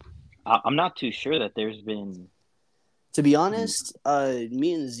I'm not too sure that there's been. To be honest,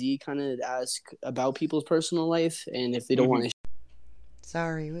 me and Z kind of ask about people's personal life, and if they don't want to.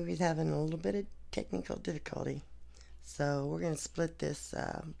 Sorry, we was having a little bit of technical difficulty, so we're gonna split this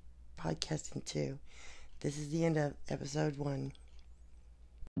podcast in two. This is the end of episode 1.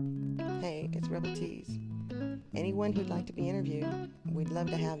 Hey, it's rebeltease. Anyone who'd like to be interviewed, we'd love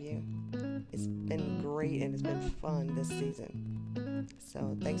to have you. It's been great and it's been fun this season.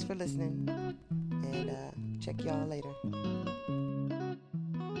 So thanks for listening, and check y'all later.